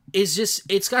is just,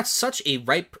 it's got such a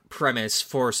ripe premise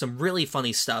for some really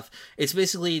funny stuff. It's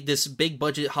basically this big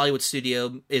budget Hollywood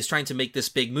studio is trying to make this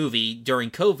big movie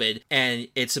during COVID, and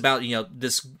it's about,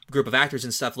 this group of actors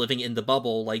and stuff living in the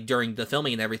bubble, like during the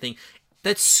filming and everything.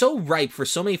 That's so ripe for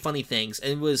so many funny things,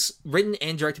 and it was written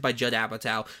and directed by Judd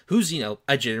Apatow, who's,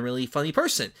 a generally funny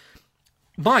person.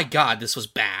 My God, this was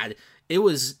bad. It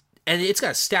was, and it's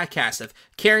got a stacked cast of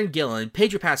Karen Gillan,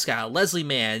 Pedro Pascal, Leslie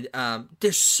Mann.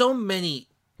 There's so many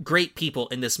great people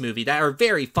in this movie that are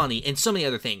very funny, and so many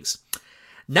other things.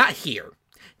 Not here.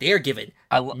 They are given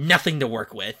nothing to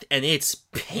work with, and it's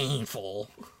painful.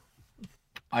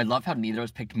 I love how neither of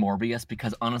us picked Morbius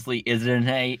because honestly, is it an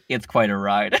A? It's quite a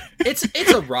ride. It's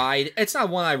a ride. It's not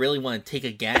one I really want to take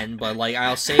again, but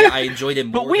I'll say I enjoyed it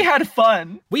more. But we had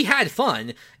fun. We had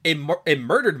fun. It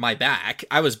murdered my back.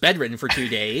 I was bedridden for 2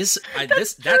 days.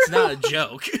 That's not a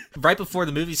joke. Right before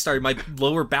the movie started, my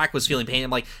lower back was feeling pain.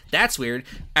 I'm like, that's weird.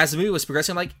 As the movie was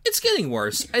progressing, I'm like, it's getting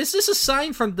worse. Is this a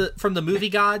sign from the movie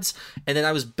gods? And then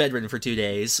I was bedridden for 2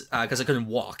 days because I couldn't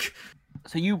walk.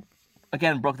 So you...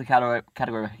 again, broke the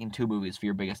category in 2 movies for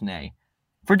your biggest nay.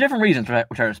 For different reasons,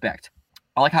 which I respect.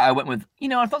 I like how I went with, I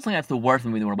thought something that's the worst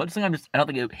movie in the world, but something I don't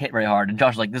think it hit very hard, and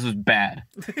Josh was like, this was bad.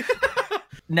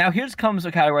 Now, here comes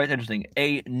a category that's interesting.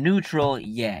 A neutral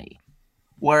yay.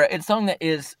 Where it's something that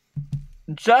is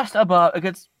just above, it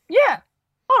gets, yeah,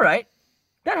 all right,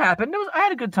 that happened. I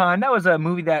had a good time. That was a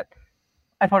movie that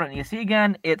I probably don't need to see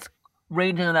again. It's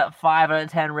ranging in that 5 out of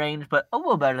 10 range, but a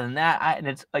little better than that, and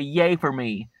it's a yay for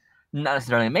me. Not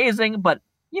necessarily amazing, but,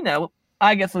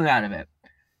 I get something out of it.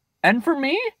 And for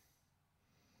me,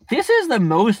 this is the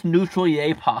most neutral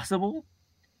yay possible.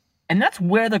 And that's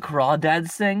Where the Crawdads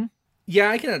Sing. Yeah,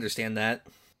 I can understand that.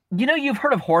 You've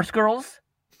heard of Horse Girls?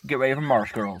 Get ready for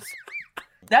Marsh Girls.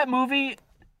 That movie,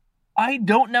 I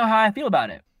don't know how I feel about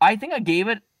it. I think I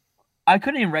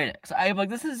couldn't even rate it. So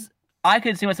I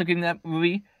could see myself giving that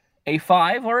movie a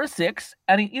 5 or a 6.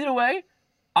 And either way,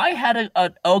 I had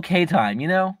an okay time,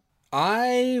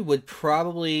 I would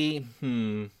probably,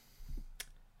 Good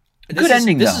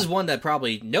ending, This though. is one that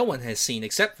probably no one has seen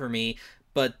except for me,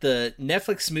 but the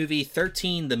Netflix movie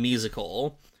 13, the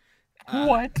musical.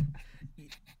 What?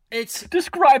 It's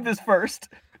Describe this first.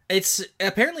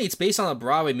 Apparently it's based on a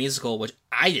Broadway musical, which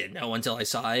I didn't know until I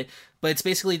saw it, but it's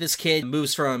basically this kid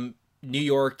moves from New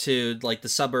York to the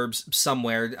suburbs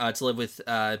somewhere to live with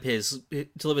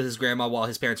his grandma while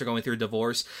his parents are going through a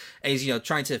divorce, and he's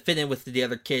trying to fit in with the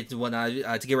other kids and whatnot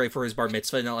to get ready for his bar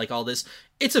mitzvah and all this.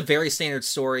 It's a very standard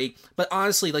story, but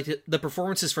honestly, the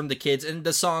performances from the kids and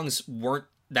the songs weren't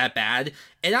that bad,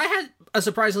 and I had a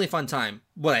surprisingly fun time.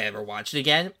 Would I ever watch it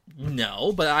again?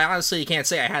 No, but I honestly can't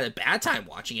say I had a bad time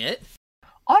watching it.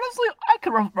 Honestly, I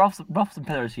could rough some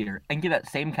feathers here and give that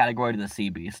same category to The Sea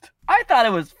Beast. I thought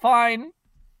it was fine,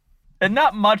 and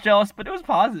not much else, but it was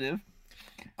positive.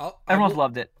 Everyone's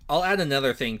loved it. I'll add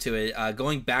another thing to it.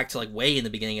 Going back to way in the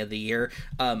beginning of the year,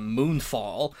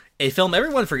 Moonfall, a film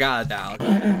everyone forgot about.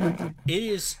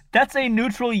 That's a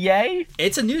neutral yay?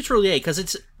 It's a neutral yay because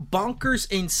it's bonkers,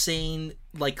 insane,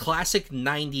 classic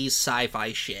 90s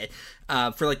sci-fi shit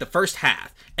for the first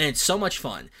half, and it's so much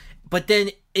fun. But then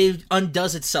it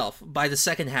undoes itself by the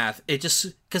second half. It just,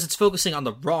 because it's focusing on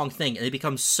the wrong thing, and it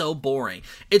becomes so boring.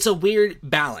 It's a weird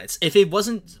balance. If it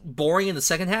wasn't boring in the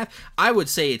second half, I would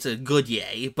say it's a good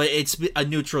yay, but it's a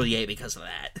neutral yay because of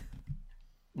that.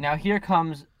 Now here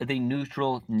comes the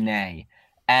neutral nay.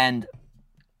 And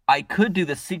I could do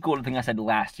the sequel to the thing I said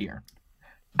last year.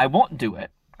 I won't do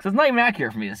it, because it's not even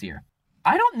accurate for me this year.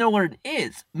 I don't know what it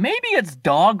is. Maybe it's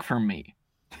Dog for me.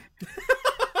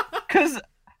 Because...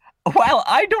 while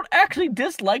I don't actually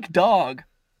dislike Dog,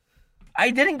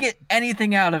 I didn't get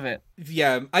anything out of it.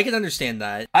 Yeah, I can understand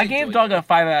that. I gave Dog a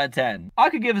 5 out of 10. I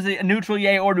could give it a neutral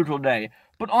yay or neutral nay.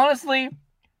 But honestly,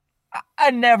 I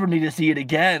never need to see it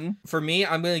again. For me,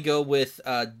 I'm going to go with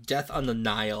Death on the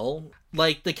Nile.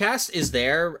 The cast is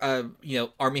there,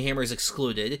 Armie Hammer is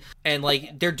excluded, and,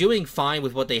 they're doing fine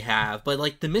with what they have,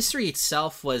 but, the mystery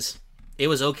itself was... It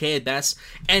was okay at best.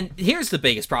 And here's the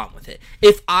biggest problem with it.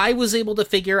 If I was able to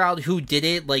figure out who did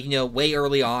it, like, you know, way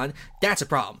early on, that's a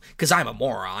problem. Because I'm a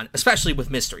moron, especially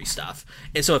with mystery stuff.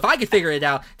 And so if I could figure it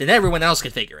out, then everyone else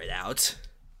could figure it out.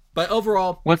 But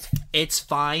overall, it's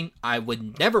fine. I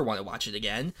would never want to watch it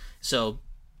again. So,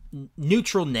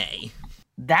 neutral nay.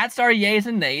 That's our yays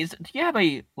and nays. Do you have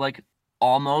a, like,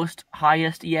 almost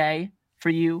highest yay for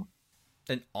you?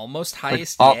 An almost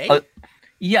highest yay?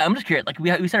 Yeah, I'm just curious. Like,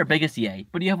 we said our biggest yay,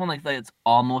 but do you have one like that's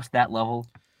almost that level,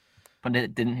 but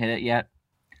it didn't hit it yet?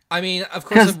 I mean, of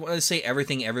course, I want to say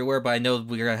everything everywhere, but I know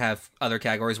we're going to have other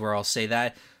categories where I'll say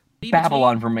that.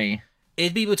 Babylon for me.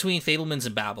 It'd be between Fabelmans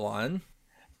and Babylon.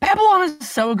 Babylon is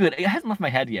so good. It hasn't left my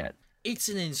head yet. It's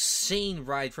an insane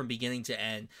ride from beginning to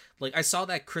end. Like, I saw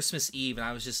that Christmas Eve, and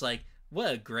I was just like,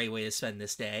 what a great way to spend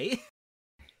this day.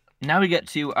 Now we get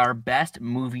to our best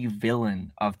movie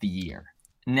villain of the year.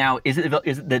 Now, is it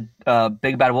the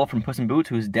Big Bad Wolf from Puss in Boots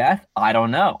whose death? I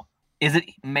don't know. Is it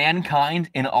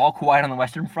mankind in All Quiet on the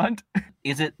Western Front?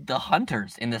 Is it the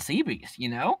hunters in the Sea Beast, you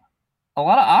know? A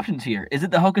lot of options here. Is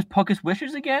it the Hocus Pocus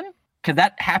Wishers again? Because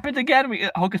that happened again.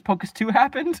 Hocus Pocus 2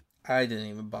 happened. I didn't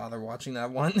even bother watching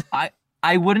that one.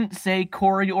 I wouldn't say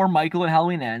Corey or Michael in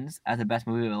Halloween Ends as the best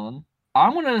movie villain.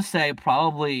 I'm going to say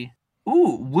probably...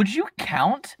 Ooh, would you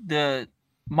count the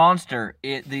monster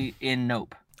in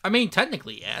Nope? I mean,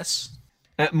 technically, yes.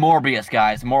 Morbius,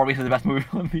 guys. Morbius is the best movie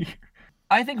of the year.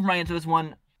 I think for my answer to this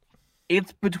one,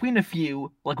 it's between a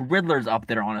few. Like, Riddler's up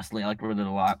there, honestly. I like Riddler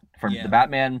a lot for the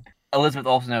Batman. Elizabeth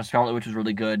Olsen as Scarlet Witch was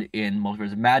really good in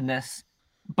Multiverse of Madness.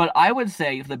 But I would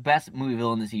say for the best movie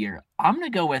villain this year, I'm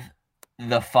going to go with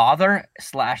the father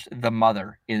 / the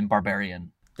mother in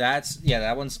Barbarian. That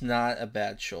one's not a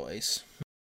bad choice.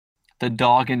 The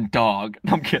dog and dog.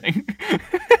 I'm kidding.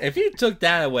 If you took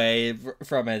that away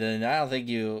from it, then I don't think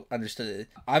you understood it.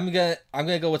 I'm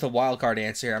gonna go with a wild card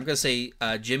answer here. I'm gonna say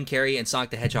Jim Carrey and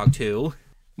Sonic the Hedgehog 2.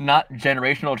 Not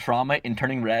generational trauma in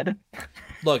Turning Red.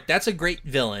 Look, that's a great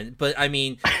villain, but I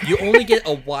mean, you only get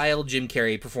a wild Jim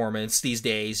Carrey performance these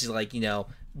days. Like, you know,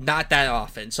 not that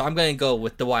often. So I'm gonna go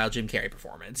with the wild Jim Carrey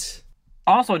performance.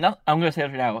 Also, I'm gonna say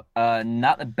it right now.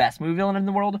 Not the best movie villain in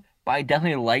the world, but I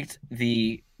definitely liked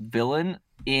the villain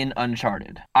in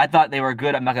Uncharted. I thought they were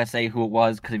good. I'm not gonna say who it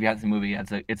was because if you haven't seen the movie,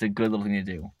 it's a good little thing to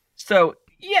do. So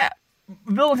yeah,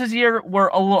 villains this year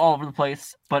were a little all over the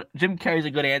place, but Jim Carrey's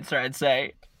a good answer, I'd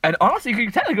say. And honestly, you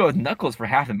could technically go with Knuckles for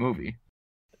half the movie.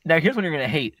 Now here's one you're gonna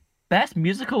hate: best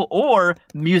musical or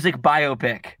music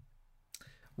biopic.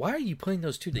 Why are you putting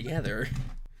those two together?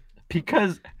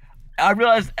 Because I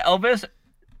realized Elvis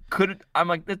I'm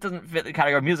like, this doesn't fit the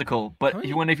category of musical, but if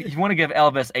you want to give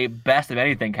Elvis a best of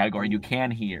anything category, you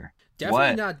can here.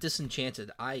 Definitely not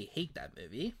Disenchanted. I hate that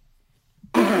movie.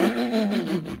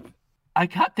 I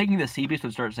kept thinking the Sea Beast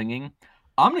would start singing.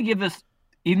 I'm going to give this,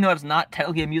 even though it's not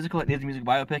technically a musical, it is a music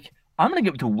biopic, I'm going to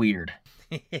give it to Weird.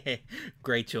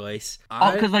 Great choice.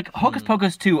 Because Hocus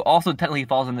Pocus 2 also technically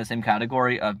falls in the same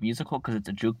category of musical because it's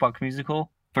a jukebox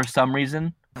musical for some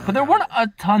reason. But there weren't a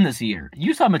ton this year.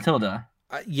 You saw Matilda.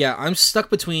 Yeah, I'm stuck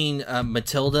between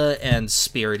Matilda and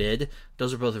Spirited.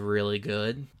 Those are both really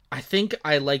good. I think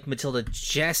I like Matilda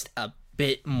just a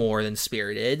bit more than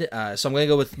Spirited. So I'm going to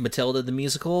go with Matilda the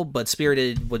musical, but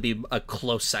Spirited would be a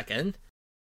close second.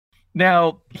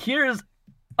 Now, here's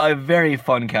a very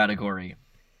fun category.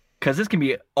 Because this can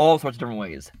be all sorts of different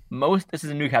ways. This is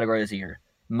a new category this year.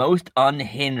 Most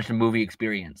unhinged movie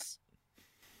experience.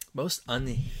 Most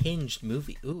unhinged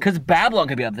movie. Because Babylon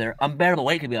could be up there. Unbearable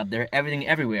Weight could be up there. Everything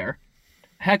Everywhere.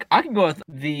 Heck, I can go with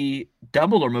the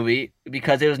Dumbledore movie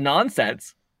because it was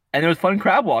nonsense and there was fun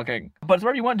crab walking. But it's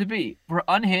wherever you want it to be. For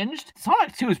unhinged,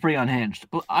 Sonic 2 is pretty unhinged.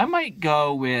 But I might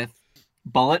go with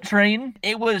Bullet Train.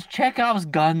 It was Chekhov's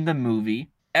gun, the movie.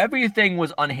 Everything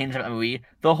was unhinged in that movie.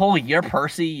 The whole you're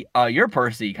Percy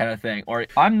kind of thing. Or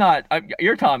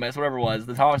you're Thomas, whatever it was.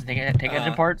 The Thomas Tank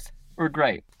Engine parts were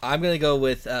great. I'm gonna go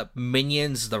with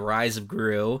Minions: The Rise of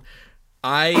Gru.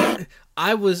 I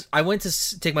went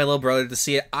to take my little brother to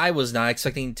see it. I was not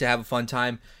expecting to have a fun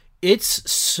time.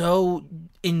 It's so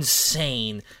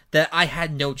insane that I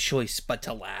had no choice but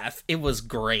to laugh. It was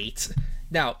great.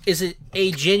 Now, is it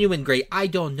a genuine great? I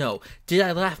don't know. Did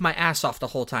I laugh my ass off the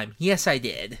whole time? Yes, I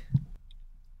did.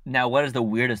 Now, what is the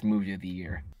weirdest movie of the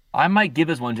year? I might give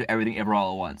this one to Everything Ever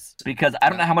All at Once because I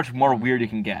don't know how much more weird you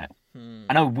can get.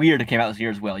 I know Weird came out this year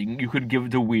as well. You could give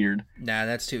it to Weird. Nah,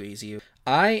 that's too easy.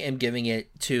 I am giving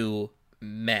it to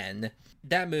Men.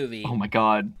 That movie. Oh my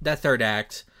god. That third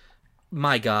act.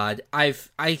 My god. I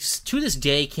to this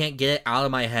day can't get it out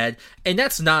of my head. And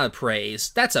that's not a praise.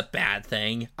 That's a bad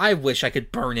thing. I wish I could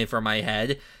burn it from my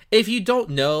head. If you don't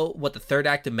know what the third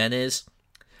act of Men is,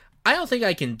 I don't think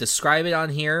I can describe it on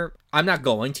here. I'm not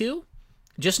going to.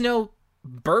 Just know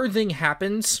birthing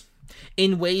happens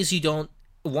in ways you don't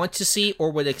want to see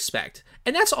or would expect.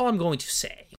 And that's all I'm going to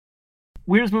say.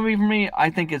 Weirdest movie for me, I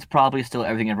think it's probably still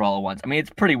Everything Everywhere All at Once. I mean, it's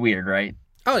pretty weird, right?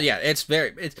 Oh yeah,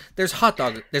 there's a hot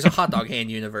dog hand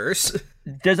universe.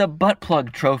 There's a butt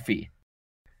plug trophy.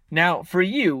 Now, for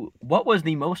you, what was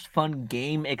the most fun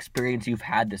game experience you've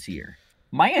had this year?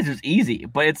 My answer is easy,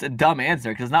 but it's a dumb answer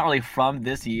because it's not really from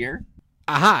this year.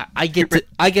 Aha! I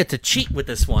get to cheat with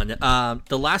this one.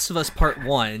 The Last of Us Part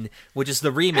 1, which is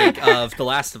the remake of The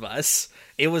Last of Us.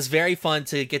 It was very fun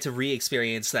to get to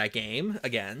re-experience that game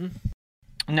again.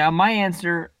 Now, my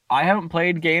answer, I haven't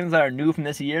played games that are new from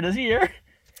this year.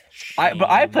 But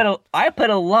I played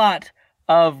a lot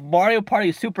of Mario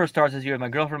Party Superstars this year with my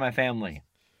girlfriend and my family.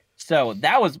 So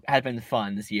that has been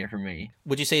fun this year for me.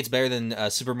 Would you say it's better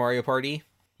than Super Mario Party?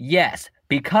 Yes,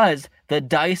 because the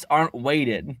dice aren't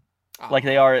weighted like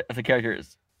they are of the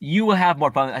characters. You will have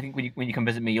more fun. I think when you come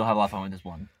visit me, you'll have a lot of fun with this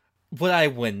one. Would I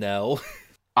win, though?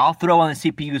 I'll throw on the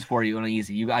CPUs for you on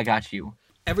easy. I got you.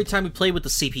 Every time we play with the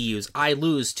CPUs, I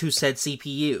lose to said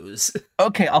CPUs.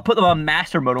 Okay, I'll put them on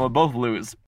master mode and we'll both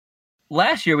lose.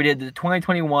 Last year we did the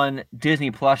 2021 Disney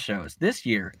Plus shows. This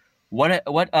year, what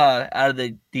out of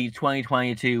the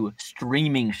 2022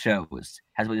 streaming shows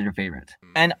has been your favorite?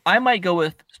 And I might go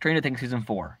with Stranger Things season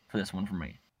 4 for this one for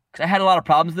me, because I had a lot of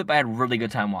problems with it, but I had a really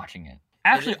good time watching it.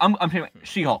 Actually, I'm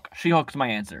She-Hulk. She-Hulk's my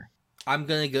answer. I'm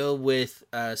gonna go with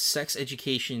Sex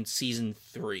Education season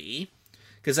 3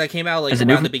 because that came out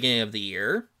around the beginning of the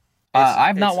year.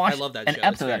 I've not watched. I love that an show.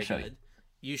 episode of that show. Good.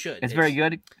 You should. It's very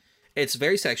good. It's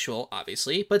very sexual,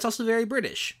 obviously, but it's also very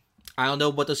British. I don't know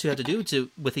what those two have to do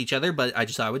with each other, but I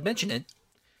just thought I would mention it.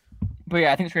 But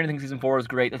yeah, I think Stranger Things season 4 is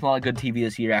great. There's a lot of good TV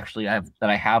this year, actually, that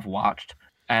I have watched,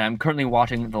 and I'm currently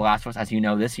watching The Last of Us, as you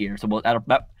know, this year. So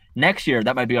next year,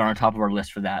 that might be on our top of our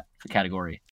list for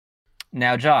category.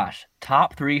 Now, Josh,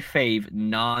 top 3 fave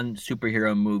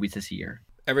non-superhero movies this year.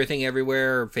 Everything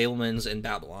Everywhere, Fabelmans, and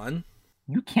Babylon.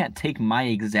 You can't take my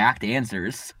exact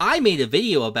answers. I made a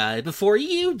video about it before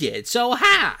you did, so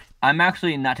ha! I'm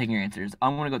actually not taking your answers.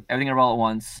 I'm going to go Everything Everywhere All at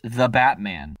Once, The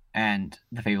Batman, and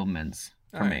The Fabelmans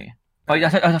for me. Oh, I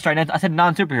said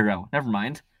non-superhero. Never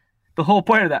mind. The whole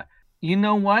point of that. You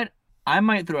know what? I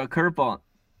might throw a curveball.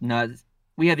 No,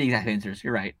 we have the exact answers.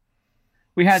 You're right.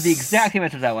 We have the exact same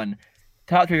answers to that one.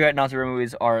 Top 3 non-superhero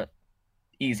movies are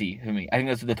easy for me. I think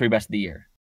those are the 3 best of the year.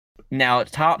 Now,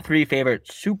 top 3 favorite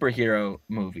superhero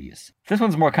movies. This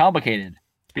one's more complicated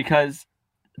because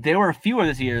there were fewer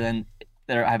this year than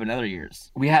there have been other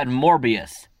years. We had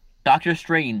Morbius, Doctor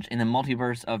Strange in the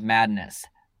Multiverse of Madness,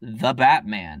 The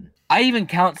Batman. I even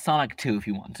count Sonic 2 if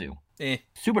you want to.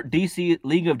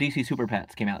 League of DC Super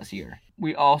Pets came out this year.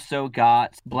 We also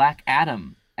got Black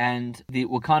Adam and the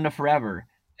Wakanda Forever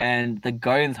and the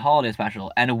Guardians Holiday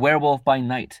Special and Werewolf by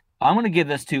Night. I'm going to give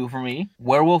this to, for me,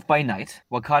 Werewolf by Night,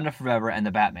 Wakanda Forever, and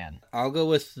The Batman. I'll go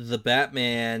with The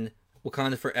Batman,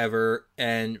 Wakanda Forever,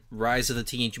 and Rise of the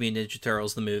Teenage Mutant Ninja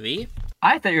Turtles, the movie.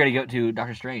 I thought you were going to go to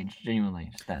Doctor Strange, genuinely,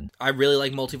 just then. I really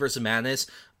like Multiverse of Madness,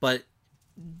 but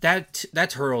that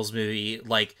Turtles movie,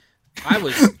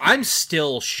 I'm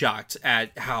still shocked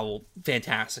at how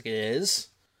fantastic it is.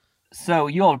 So,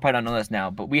 you all probably don't know this now,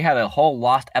 but we have a whole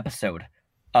lost episode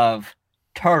of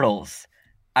Turtles.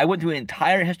 I went through an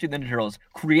entire history of the Ninja Turtles,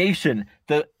 creation,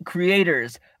 the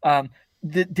creators,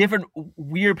 the different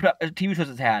weird TV shows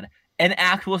it's had, an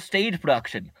actual stage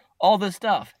production, all this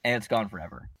stuff, and it's gone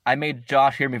forever. I made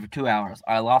Josh hear me for 2 hours.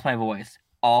 I lost my voice,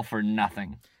 all for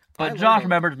nothing. But Josh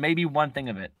remembers maybe one thing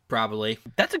of it. Probably.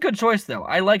 That's a good choice, though.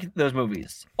 I like those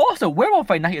movies. Also, Werewolf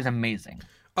by Night is amazing.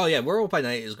 Oh yeah, Werewolf by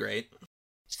Night is great.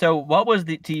 So, what was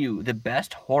to you the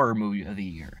best horror movie of the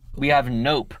year? We have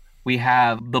Nope. We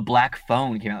have The Black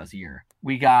Phone came out this year.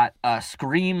 We got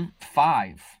Scream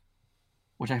 5,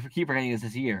 which I keep forgetting is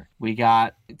this year. We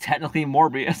got technically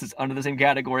Morbius is under the same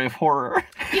category of horror.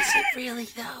 Is it really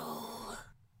though?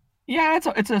 Yeah, it's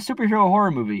a superhero horror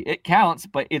movie. It counts,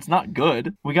 but it's not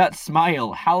good. We got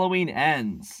Smile, Halloween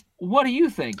Ends. What do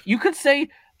you think? You could say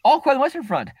All Quiet on the Western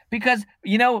Front because,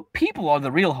 people are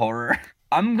the real horror.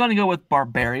 I'm going to go with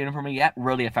Barbarian for me. That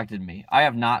really affected me. I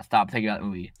have not stopped thinking about that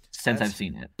movie since I've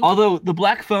seen it. Although The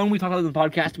Black Phone, we talked about in the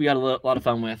podcast, we had a lot of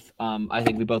fun with. I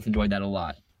think we both enjoyed that a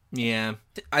lot. Yeah.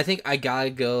 I think I gotta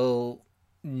go.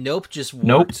 Nope just worked.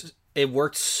 Nope. It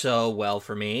worked so well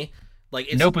for me.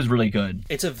 Nope is really good.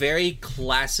 It's a very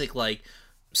classic,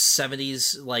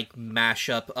 70s like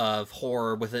mashup of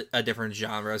horror with a different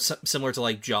genre, similar to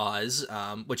like Jaws,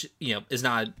 which is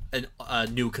not a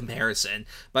new comparison,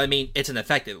 but I mean it's an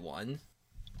effective one.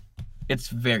 It's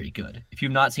very good. If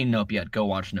you've not seen Nope yet, go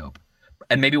watch Nope,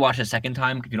 and maybe watch it a second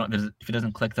time if it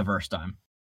doesn't click the first time.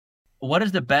 What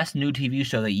is the best new TV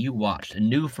show that you watched,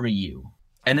 new for you?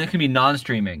 And it can be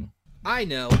non-streaming. I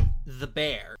know, The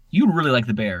Bear. You really like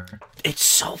The Bear. It's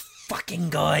so fucking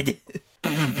good.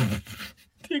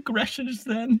 The aggression is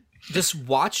then. Just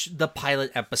watch the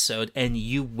pilot episode and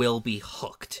you will be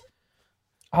hooked.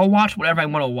 I'll watch whatever I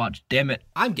want to watch, damn it.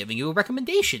 I'm giving you a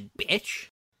recommendation, bitch.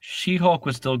 She-Hulk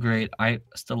was still great. I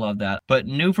still love that. But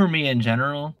new for me in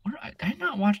general, did I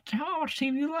not watch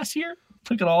TV last year?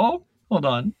 Like at all? Hold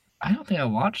on. I don't think I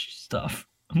watched stuff.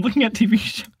 I'm looking at TV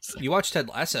shows. You watched Ted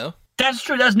Lasso. That's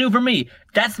true. That's new for me.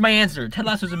 That's my answer. Ted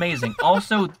Lasso is amazing.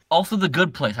 Also, The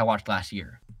Good Place I watched last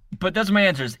year. But that's my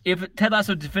answers. If Ted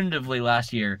Lasso definitively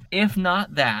last year, if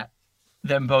not that,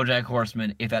 then BoJack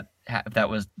Horseman. If that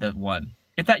was the one.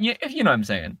 If you know what I'm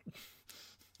saying.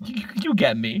 You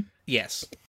get me. Yes.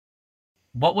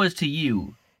 What was to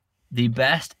you the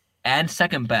best and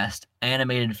second best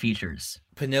animated features?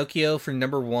 Pinocchio for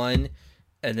number 1,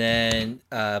 and then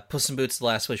Puss in Boots: The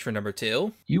Last Wish for number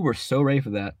 2. You were so ready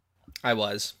for that. I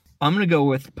was. I'm going to go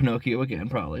with Pinocchio again,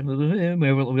 probably. We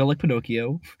all like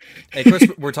Pinocchio. Of course,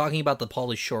 we're talking about the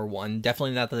Pauly Shore one.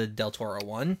 Definitely not the Del Toro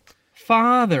one.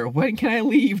 Father, when can I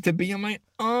leave to be on my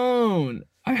own?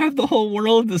 I have the whole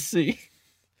world to see.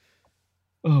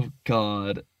 Oh,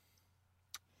 God.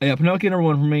 Yeah, Pinocchio number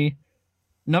 1 for me.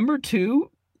 Number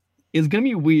 2 is going to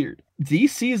be weird.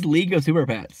 DC's League of Super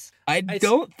Pets. I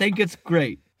don't think it's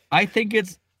great.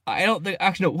 Actually,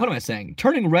 no, what am I saying?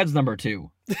 Turning Red's number 2.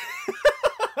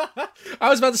 I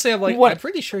was about to say, I'm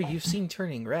pretty sure you've seen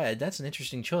Turning Red. That's an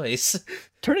interesting choice.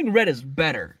 Turning Red is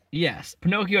better. Yes,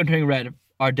 Pinocchio and Turning Red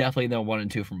are definitely the 1 and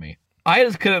 2 for me. I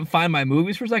just couldn't find my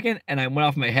movies for a second, and I went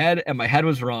off my head, and my head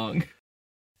was wrong.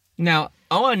 Now,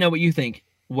 I want to know what you think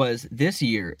was this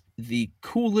year the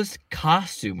coolest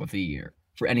costume of the year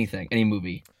for anything, any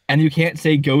movie. And you can't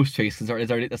say Ghostface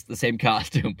because that's the same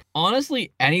costume.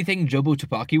 Honestly, anything Jobu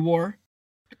Tupaki wore,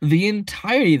 the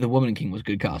entirety of The Woman King was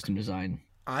good costume design.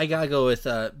 I gotta go with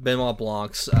Benoit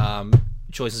Blanc's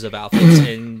choices of outfits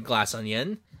in Glass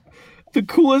Onion. The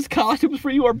coolest costumes for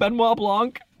you are Benoit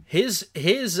Blanc? His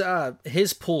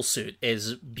pool suit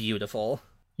is beautiful.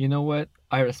 You know what?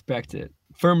 I respect it.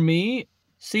 For me,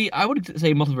 I would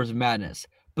say Multiverse of Madness,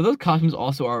 but those costumes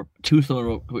also are too similar to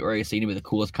what we've already seen to be the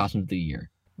coolest costumes of the year.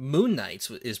 Moon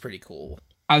Knight's is pretty cool.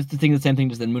 I was thinking the same thing,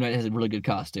 just that Moon Knight has a really good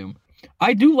costume.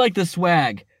 I do like the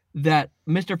swag that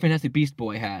Mr. Fantastic Beast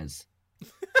Boy has.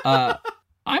 I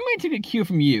might take a cue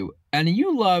from you, and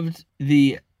you loved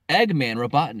the Eggman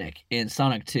Robotnik in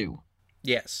Sonic 2.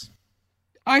 Yes.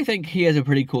 I think he has a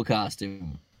pretty cool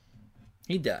costume.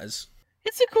 He does.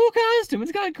 It's a cool costume.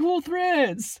 It's got cool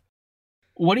threads.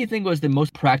 What do you think was the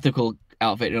most practical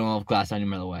outfit in all of Glass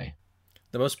Onion, by the way?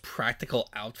 The most practical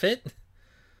outfit?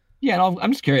 Yeah,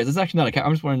 I'm just curious. It's actually not I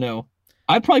just want to know.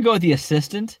 I'd probably go with the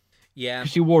assistant. Yeah.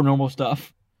 She wore normal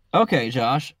stuff. Okay,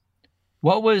 Josh.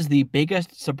 What was the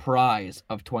biggest surprise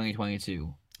of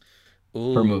 2022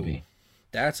 for movie?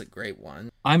 That's a great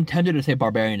one. I'm tempted to say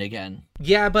Barbarian again.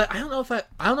 Yeah, but I don't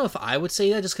know if I would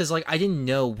say that just because I didn't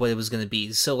know what it was gonna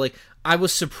be. So I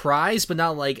was surprised, but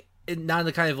not in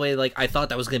the kind of way I thought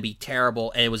that was gonna be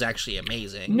terrible, and it was actually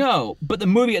amazing. No, but the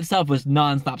movie itself was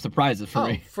non-stop surprises for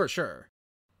me. For sure.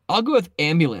 I'll go with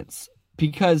Ambulance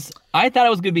because I thought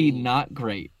it was gonna be not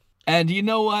great, and you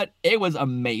know what? It was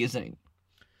amazing.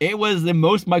 It was the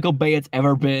most Michael Bay it's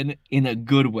ever been in a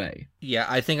good way. Yeah,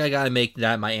 I think I gotta make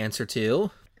that my answer too.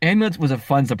 Ambulance was a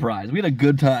fun surprise. We had a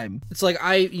good time. It's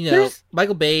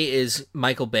Michael Bay is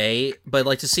Michael Bay, but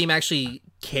to see him actually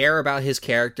care about his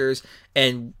characters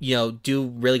and, do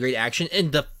really great action,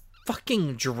 and the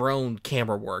fucking drone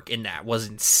camera work in that was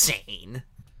insane.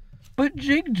 But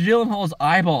Jake Gyllenhaal's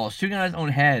eyeballs shooting on his own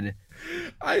head.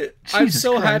 I'm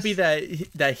so happy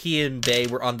that he and Bay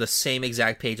were on the same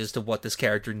exact page as to what this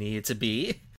character needed to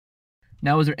be.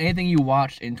 Now, was there anything you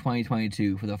watched in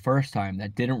 2022 for the first time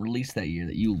that didn't release that year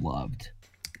that you loved?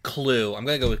 Clue. I'm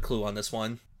going to go with Clue on this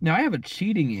one. Now, I have a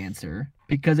cheating answer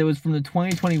because it was from the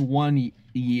 2021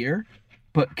 year,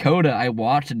 but Coda I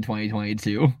watched in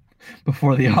 2022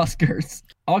 before the Oscars.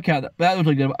 I'll count that. That was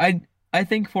really good. I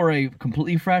think for a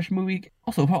completely fresh movie...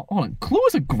 Also, hold on. Clue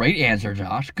is a great answer,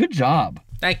 Josh. Good job.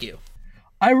 Thank you.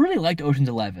 I really liked Ocean's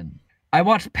 11. I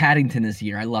watched Paddington this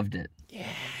year. I loved it.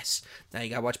 Yes. Now you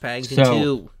gotta watch Paddington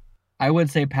too. I would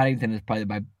say Paddington is probably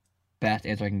my best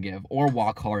answer I can give. Or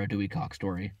Walk Hard, a Dewey Cox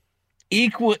story.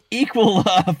 equal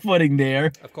footing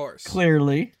there. Of course.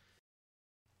 Clearly.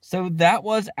 So that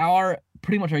was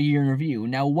pretty much our year in review.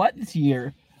 Now, what this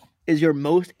year is your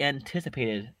most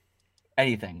anticipated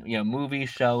anything? Movie,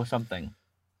 show, something.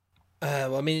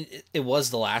 Well, I mean, it was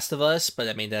The Last of Us, but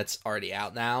I mean, that's already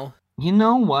out now. You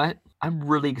know what? I'm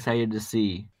really excited to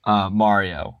see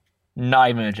Mario. Not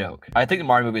even a joke. I think the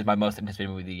Mario movie is my most anticipated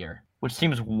movie of the year, which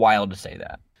seems wild to say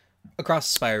that. Across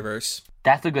the Spider-Verse.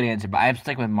 That's a good answer, but I'm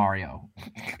sticking with Mario.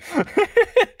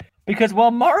 Because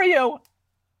while Mario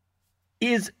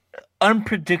is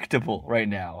unpredictable right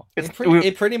now,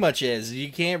 it pretty much is.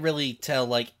 You can't really tell,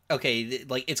 like, okay,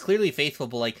 like, it's clearly faithful,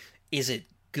 but, like, is it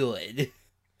good?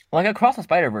 Like, Across the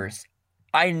Spider-Verse,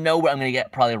 I know what I'm going to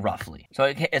get probably roughly. So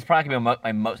it's probably going to be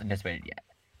my most anticipated yet.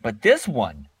 But this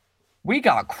one, we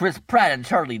got Chris Pratt and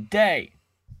Charlie Day.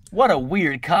 What a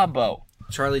weird combo.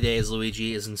 Charlie Day as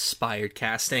Luigi is inspired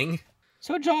casting.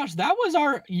 So, Josh, that was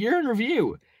our year in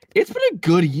review. It's been a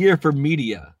good year for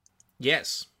media.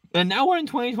 Yes. And now we're in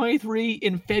 2023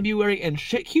 in February, and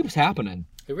shit keeps happening.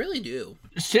 They really do.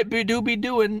 Shit be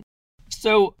doing.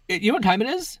 So, you know what time it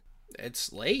is?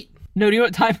 It's late. No, do you know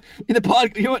what time in the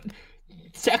pod? You know what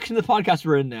section of the podcast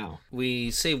we're in now?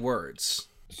 We say words.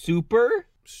 Super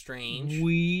strange.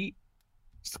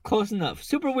 Close enough.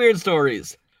 Super weird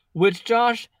stories, which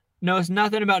Josh knows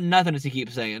nothing about nothing, as he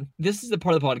keeps saying. This is the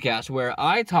part of the podcast where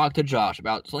I talk to Josh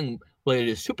about something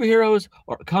related to superheroes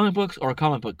or comic books or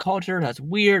comic book culture that's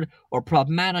weird or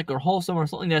problematic or wholesome or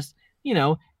something that's,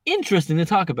 interesting to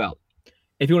talk about.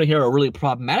 If you want to hear a really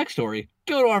problematic story,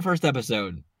 go to our first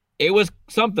episode. It was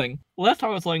something. Let's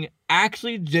talk about something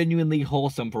actually genuinely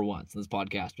wholesome for once in this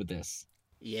podcast with this.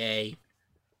 Yay.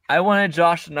 I wanted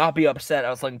Josh to not be upset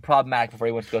about something problematic before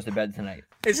he goes to bed tonight.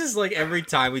 It's just like every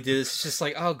time we do this, it's just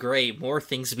like, oh great, more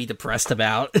things to be depressed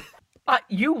about.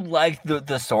 You liked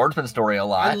the swordsman story a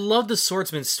lot. I love the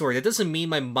swordsman story. That doesn't mean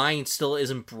my mind still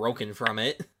isn't broken from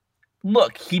it.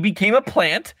 Look, he became a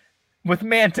plant with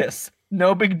Mantis.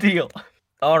 No big deal.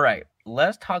 All right,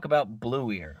 let's talk about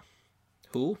Blue Ear.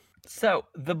 Who? So,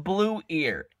 the Blue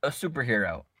Ear, a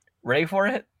superhero. Ready for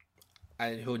it?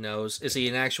 Who knows? Is he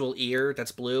an actual ear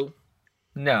that's blue?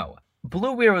 No.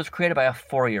 Blue Ear was created by a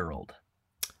 4-year-old.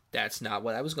 That's not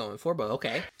what I was going for, but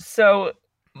okay. So,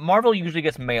 Marvel usually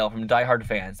gets mail from diehard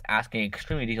fans asking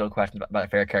extremely detailed questions about their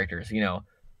favorite characters.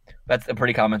 That's a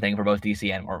pretty common thing for both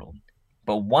DC and Marvel.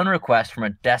 But one request from a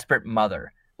desperate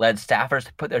mother led staffers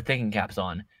to put their thinking caps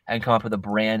on and come up with a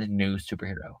brand new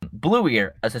superhero. Blue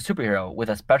Ear is a superhero with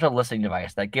a special listening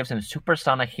device that gives him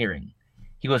supersonic hearing.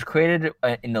 He was created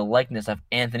in the likeness of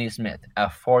Anthony Smith, a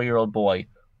 4-year-old boy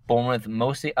born with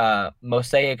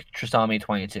mosaic trisomy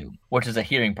 22, which is a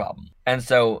hearing problem. And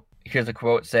so here's a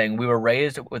quote saying, "We were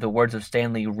raised with the words of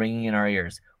Stan Lee ringing in our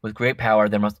ears. With great power,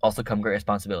 there must also come great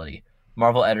responsibility."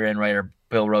 Marvel editor and writer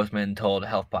Bill Roseman told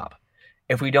HealthPop,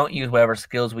 "If we don't use whatever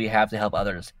skills we have to help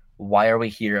others, why are we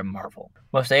here at Marvel?"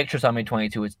 Mosaic trisomy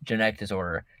 22 is a genetic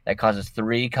disorder that causes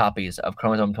 3 copies of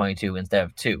chromosome 22 instead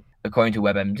of 2, according to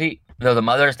WebMD. Though the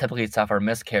mothers typically suffer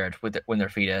miscarriage when their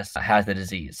fetus has the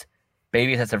disease,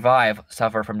 babies that survive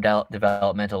suffer from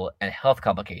developmental and health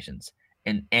complications.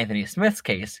 In Anthony Smith's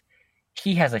case,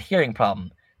 he has a hearing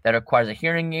problem that requires a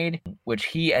hearing aid, which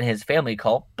he and his family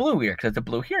call Blue Ear because it's a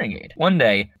blue hearing aid. One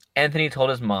day, Anthony told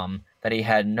his mom that he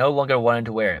had no longer wanted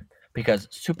to wear it because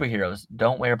superheroes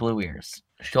don't wear blue ears.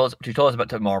 She told us about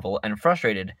to Marvel, and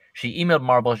frustrated, she emailed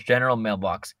Marvel's general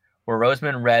mailbox, where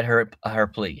Roseman read her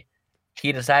plea.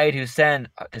 He decided to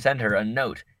send her a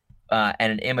note and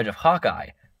an image of Hawkeye,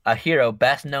 a hero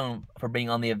best known for being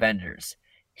on the Avengers.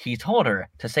 He told her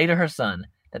to say to her son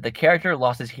that the character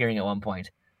lost his hearing at one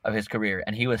point of his career,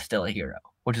 and he was still a hero,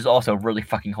 which is also really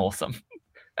fucking wholesome.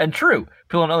 And true,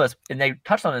 people don't know this, and they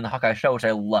touched on it in the Hawkeye show, which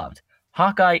I loved.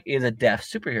 Hawkeye is a deaf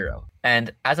superhero,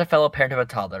 and as a fellow parent of a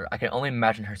toddler, I can only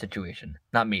imagine her situation.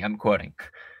 Not me, I'm quoting.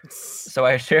 So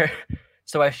I shared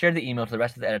the email to the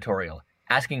rest of the editorial,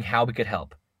 asking how we could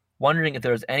help, wondering if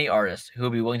there was any artist who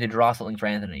would be willing to draw something for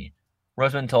Anthony.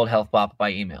 Roseman told HealthPop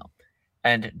by email.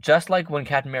 And just like when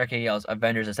Captain America yells,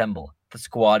 "Avengers assemble," the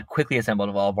squad quickly assembled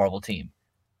of all Marvel team.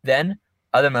 Then,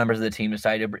 other members of the team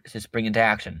decided to spring into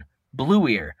action. Blue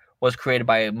Ear was created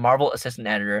by Marvel assistant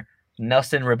editor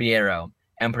Nelson Ribeiro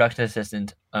and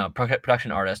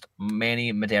production artist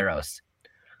Manny Medeiros,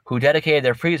 who dedicated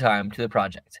their free time to the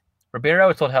project.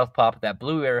 Ribeiro told HealthPop that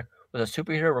Blue Ear was a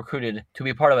superhero recruited to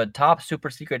be part of a top super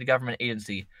secret government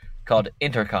agency called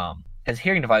Intercom. His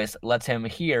hearing device lets him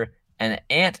hear an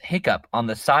ant hiccup on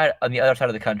the other side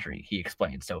of the country, he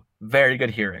explained. So very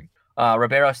good hearing.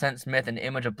 Ribeiro sent Smith an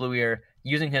image of Blue Ear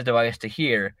using his device to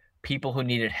hear people who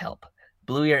needed help.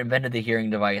 Bluebeard invented the hearing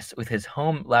device with his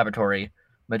home laboratory,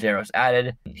 Medeiros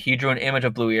added. He drew an image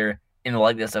of Bluebeard in the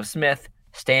likeness of Smith,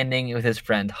 standing with his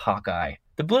friend Hawkeye.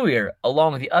 The Bluebeard,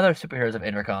 along with the other superheroes of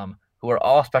Intercom, who are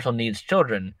all special needs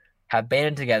children, have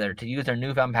banded together to use their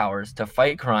newfound powers to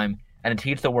fight crime and to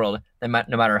teach the world that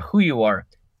no matter who you are,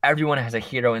 everyone has a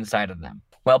hero inside of them.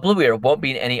 While Bluebeard won't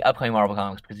be in any upcoming Marvel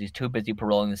comics because he's too busy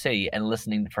patrolling the city and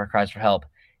listening for cries for help,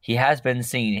 he has been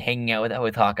seen hanging out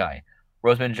with Hawkeye.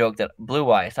 Roseman joked that Blue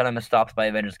Eye saw him stopped by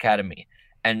Avengers Academy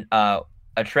and a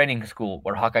training school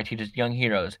where Hawkeye teaches young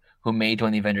heroes who may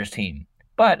join the Avengers team.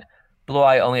 But Blue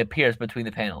Eye only appears between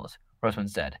the panels, Roseman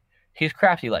said. He's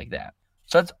crafty like that.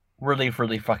 So that's really,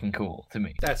 really fucking cool to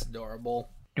me. That's adorable.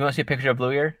 Do you want to see a picture of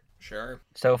Bluebeard? Sure.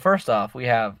 So first off, we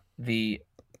have the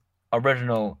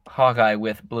original Hawkeye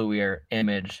with Bluebeard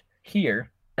image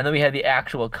here, and then we have the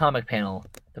actual comic panel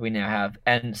that we now have.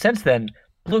 And since then,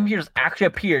 Bluebeard's actually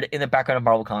appeared in the background of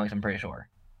Marvel Comics, I'm pretty sure.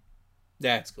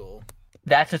 That's cool.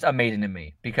 That's just amazing to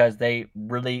me because they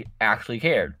really actually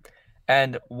cared.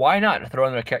 And why not throw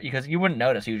in their character? Because you wouldn't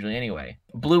notice usually anyway.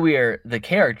 Bluebeard, the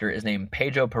character, is named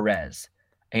Pedro Perez,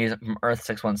 and he's from Earth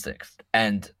 616.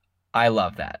 And I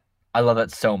love that. I love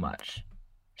that so much.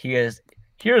 Here's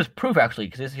proof, actually,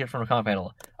 because this is here from a comic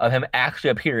panel, of him actually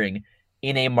appearing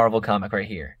in a Marvel comic right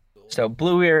here. So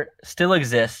Bluebeard still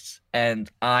exists, and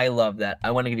I love that.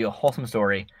 I want to give you a wholesome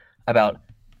story about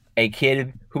a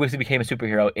kid who basically became a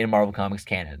superhero in Marvel Comics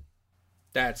canon.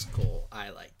 That's cool.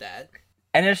 I like that.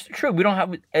 And it's true. We don't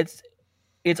have it's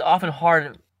often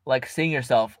hard, like seeing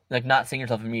yourself, like not seeing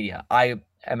yourself in media. I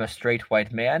am a straight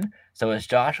white man, so as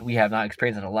Josh, we have not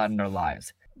experienced it a lot in our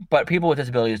lives. But people with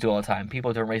disabilities do all the time. People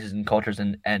with different races and cultures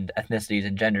and ethnicities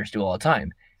and genders do all the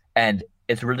time. And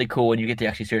it's really cool when you get to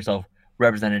actually see yourself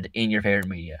represented in your favorite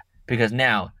media. Because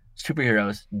now,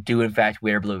 superheroes do in fact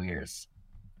wear blue ears.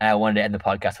 And I wanted to end the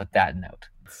podcast with that note.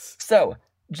 So,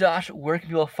 Josh, where can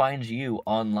people find you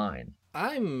online?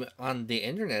 I'm on the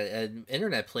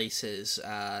internet places.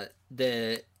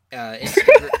 The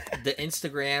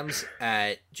Instagrams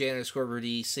at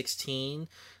J_Rudy16,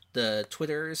 the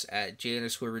Twitters at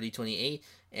J_Rudy28,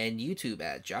 and YouTube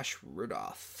at Josh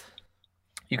Rudolph.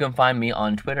 You can find me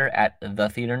on Twitter at The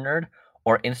Theater Nerd,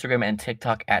 or Instagram and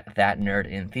TikTok at That Nerd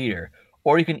in Theater.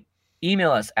 Or you can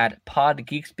email us at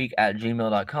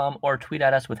podgeekspeak@gmail.com or tweet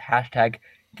at us with hashtag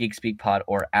GeekSpeakPod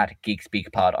or at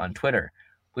GeekSpeakPod on Twitter.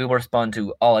 We will respond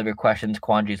to all of your questions,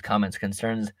 quandaries, comments,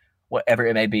 concerns, whatever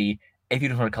it may be. If you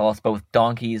just want to call us both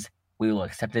donkeys, we will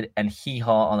accept it and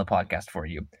hee-haw on the podcast for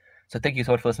you. So thank you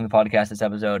so much for listening to the podcast this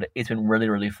episode. It's been really,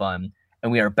 really fun.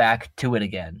 And we are back to it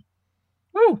again.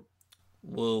 Woo!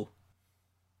 Woo.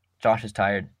 Josh is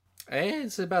tired.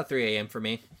 It's about 3 a.m. for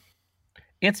me.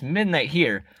 It's midnight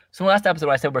here. So last episode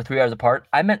I said we're 3 hours apart.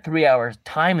 I meant 3 hours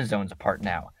time zones apart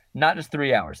now. Not just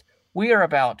 3 hours. We are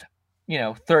about,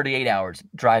 38 hours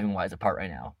driving-wise apart right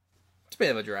now. It's a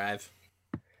bit of a drive.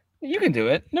 You can do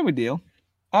it. No big deal.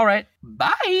 All right.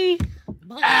 Bye.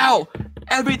 Bye. Ow!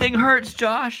 Everything hurts,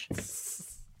 Josh.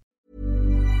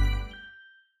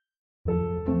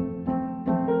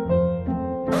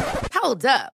 Hold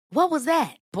up. What was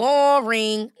that?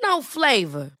 Boring. No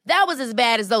flavor. That was as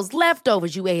bad as those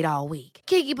leftovers you ate all week.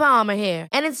 Keke Palmer here,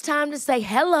 and it's time to say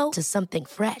hello to something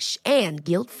fresh and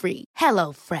guilt-free.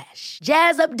 Hello Fresh.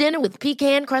 Jazz up dinner with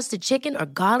pecan-crusted chicken or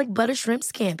garlic butter shrimp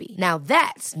scampi. Now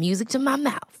that's music to my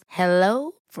mouth.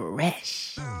 Hello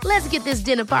Fresh. Let's get this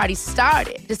dinner party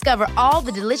started. Discover all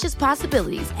the delicious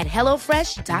possibilities at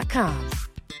HelloFresh.com.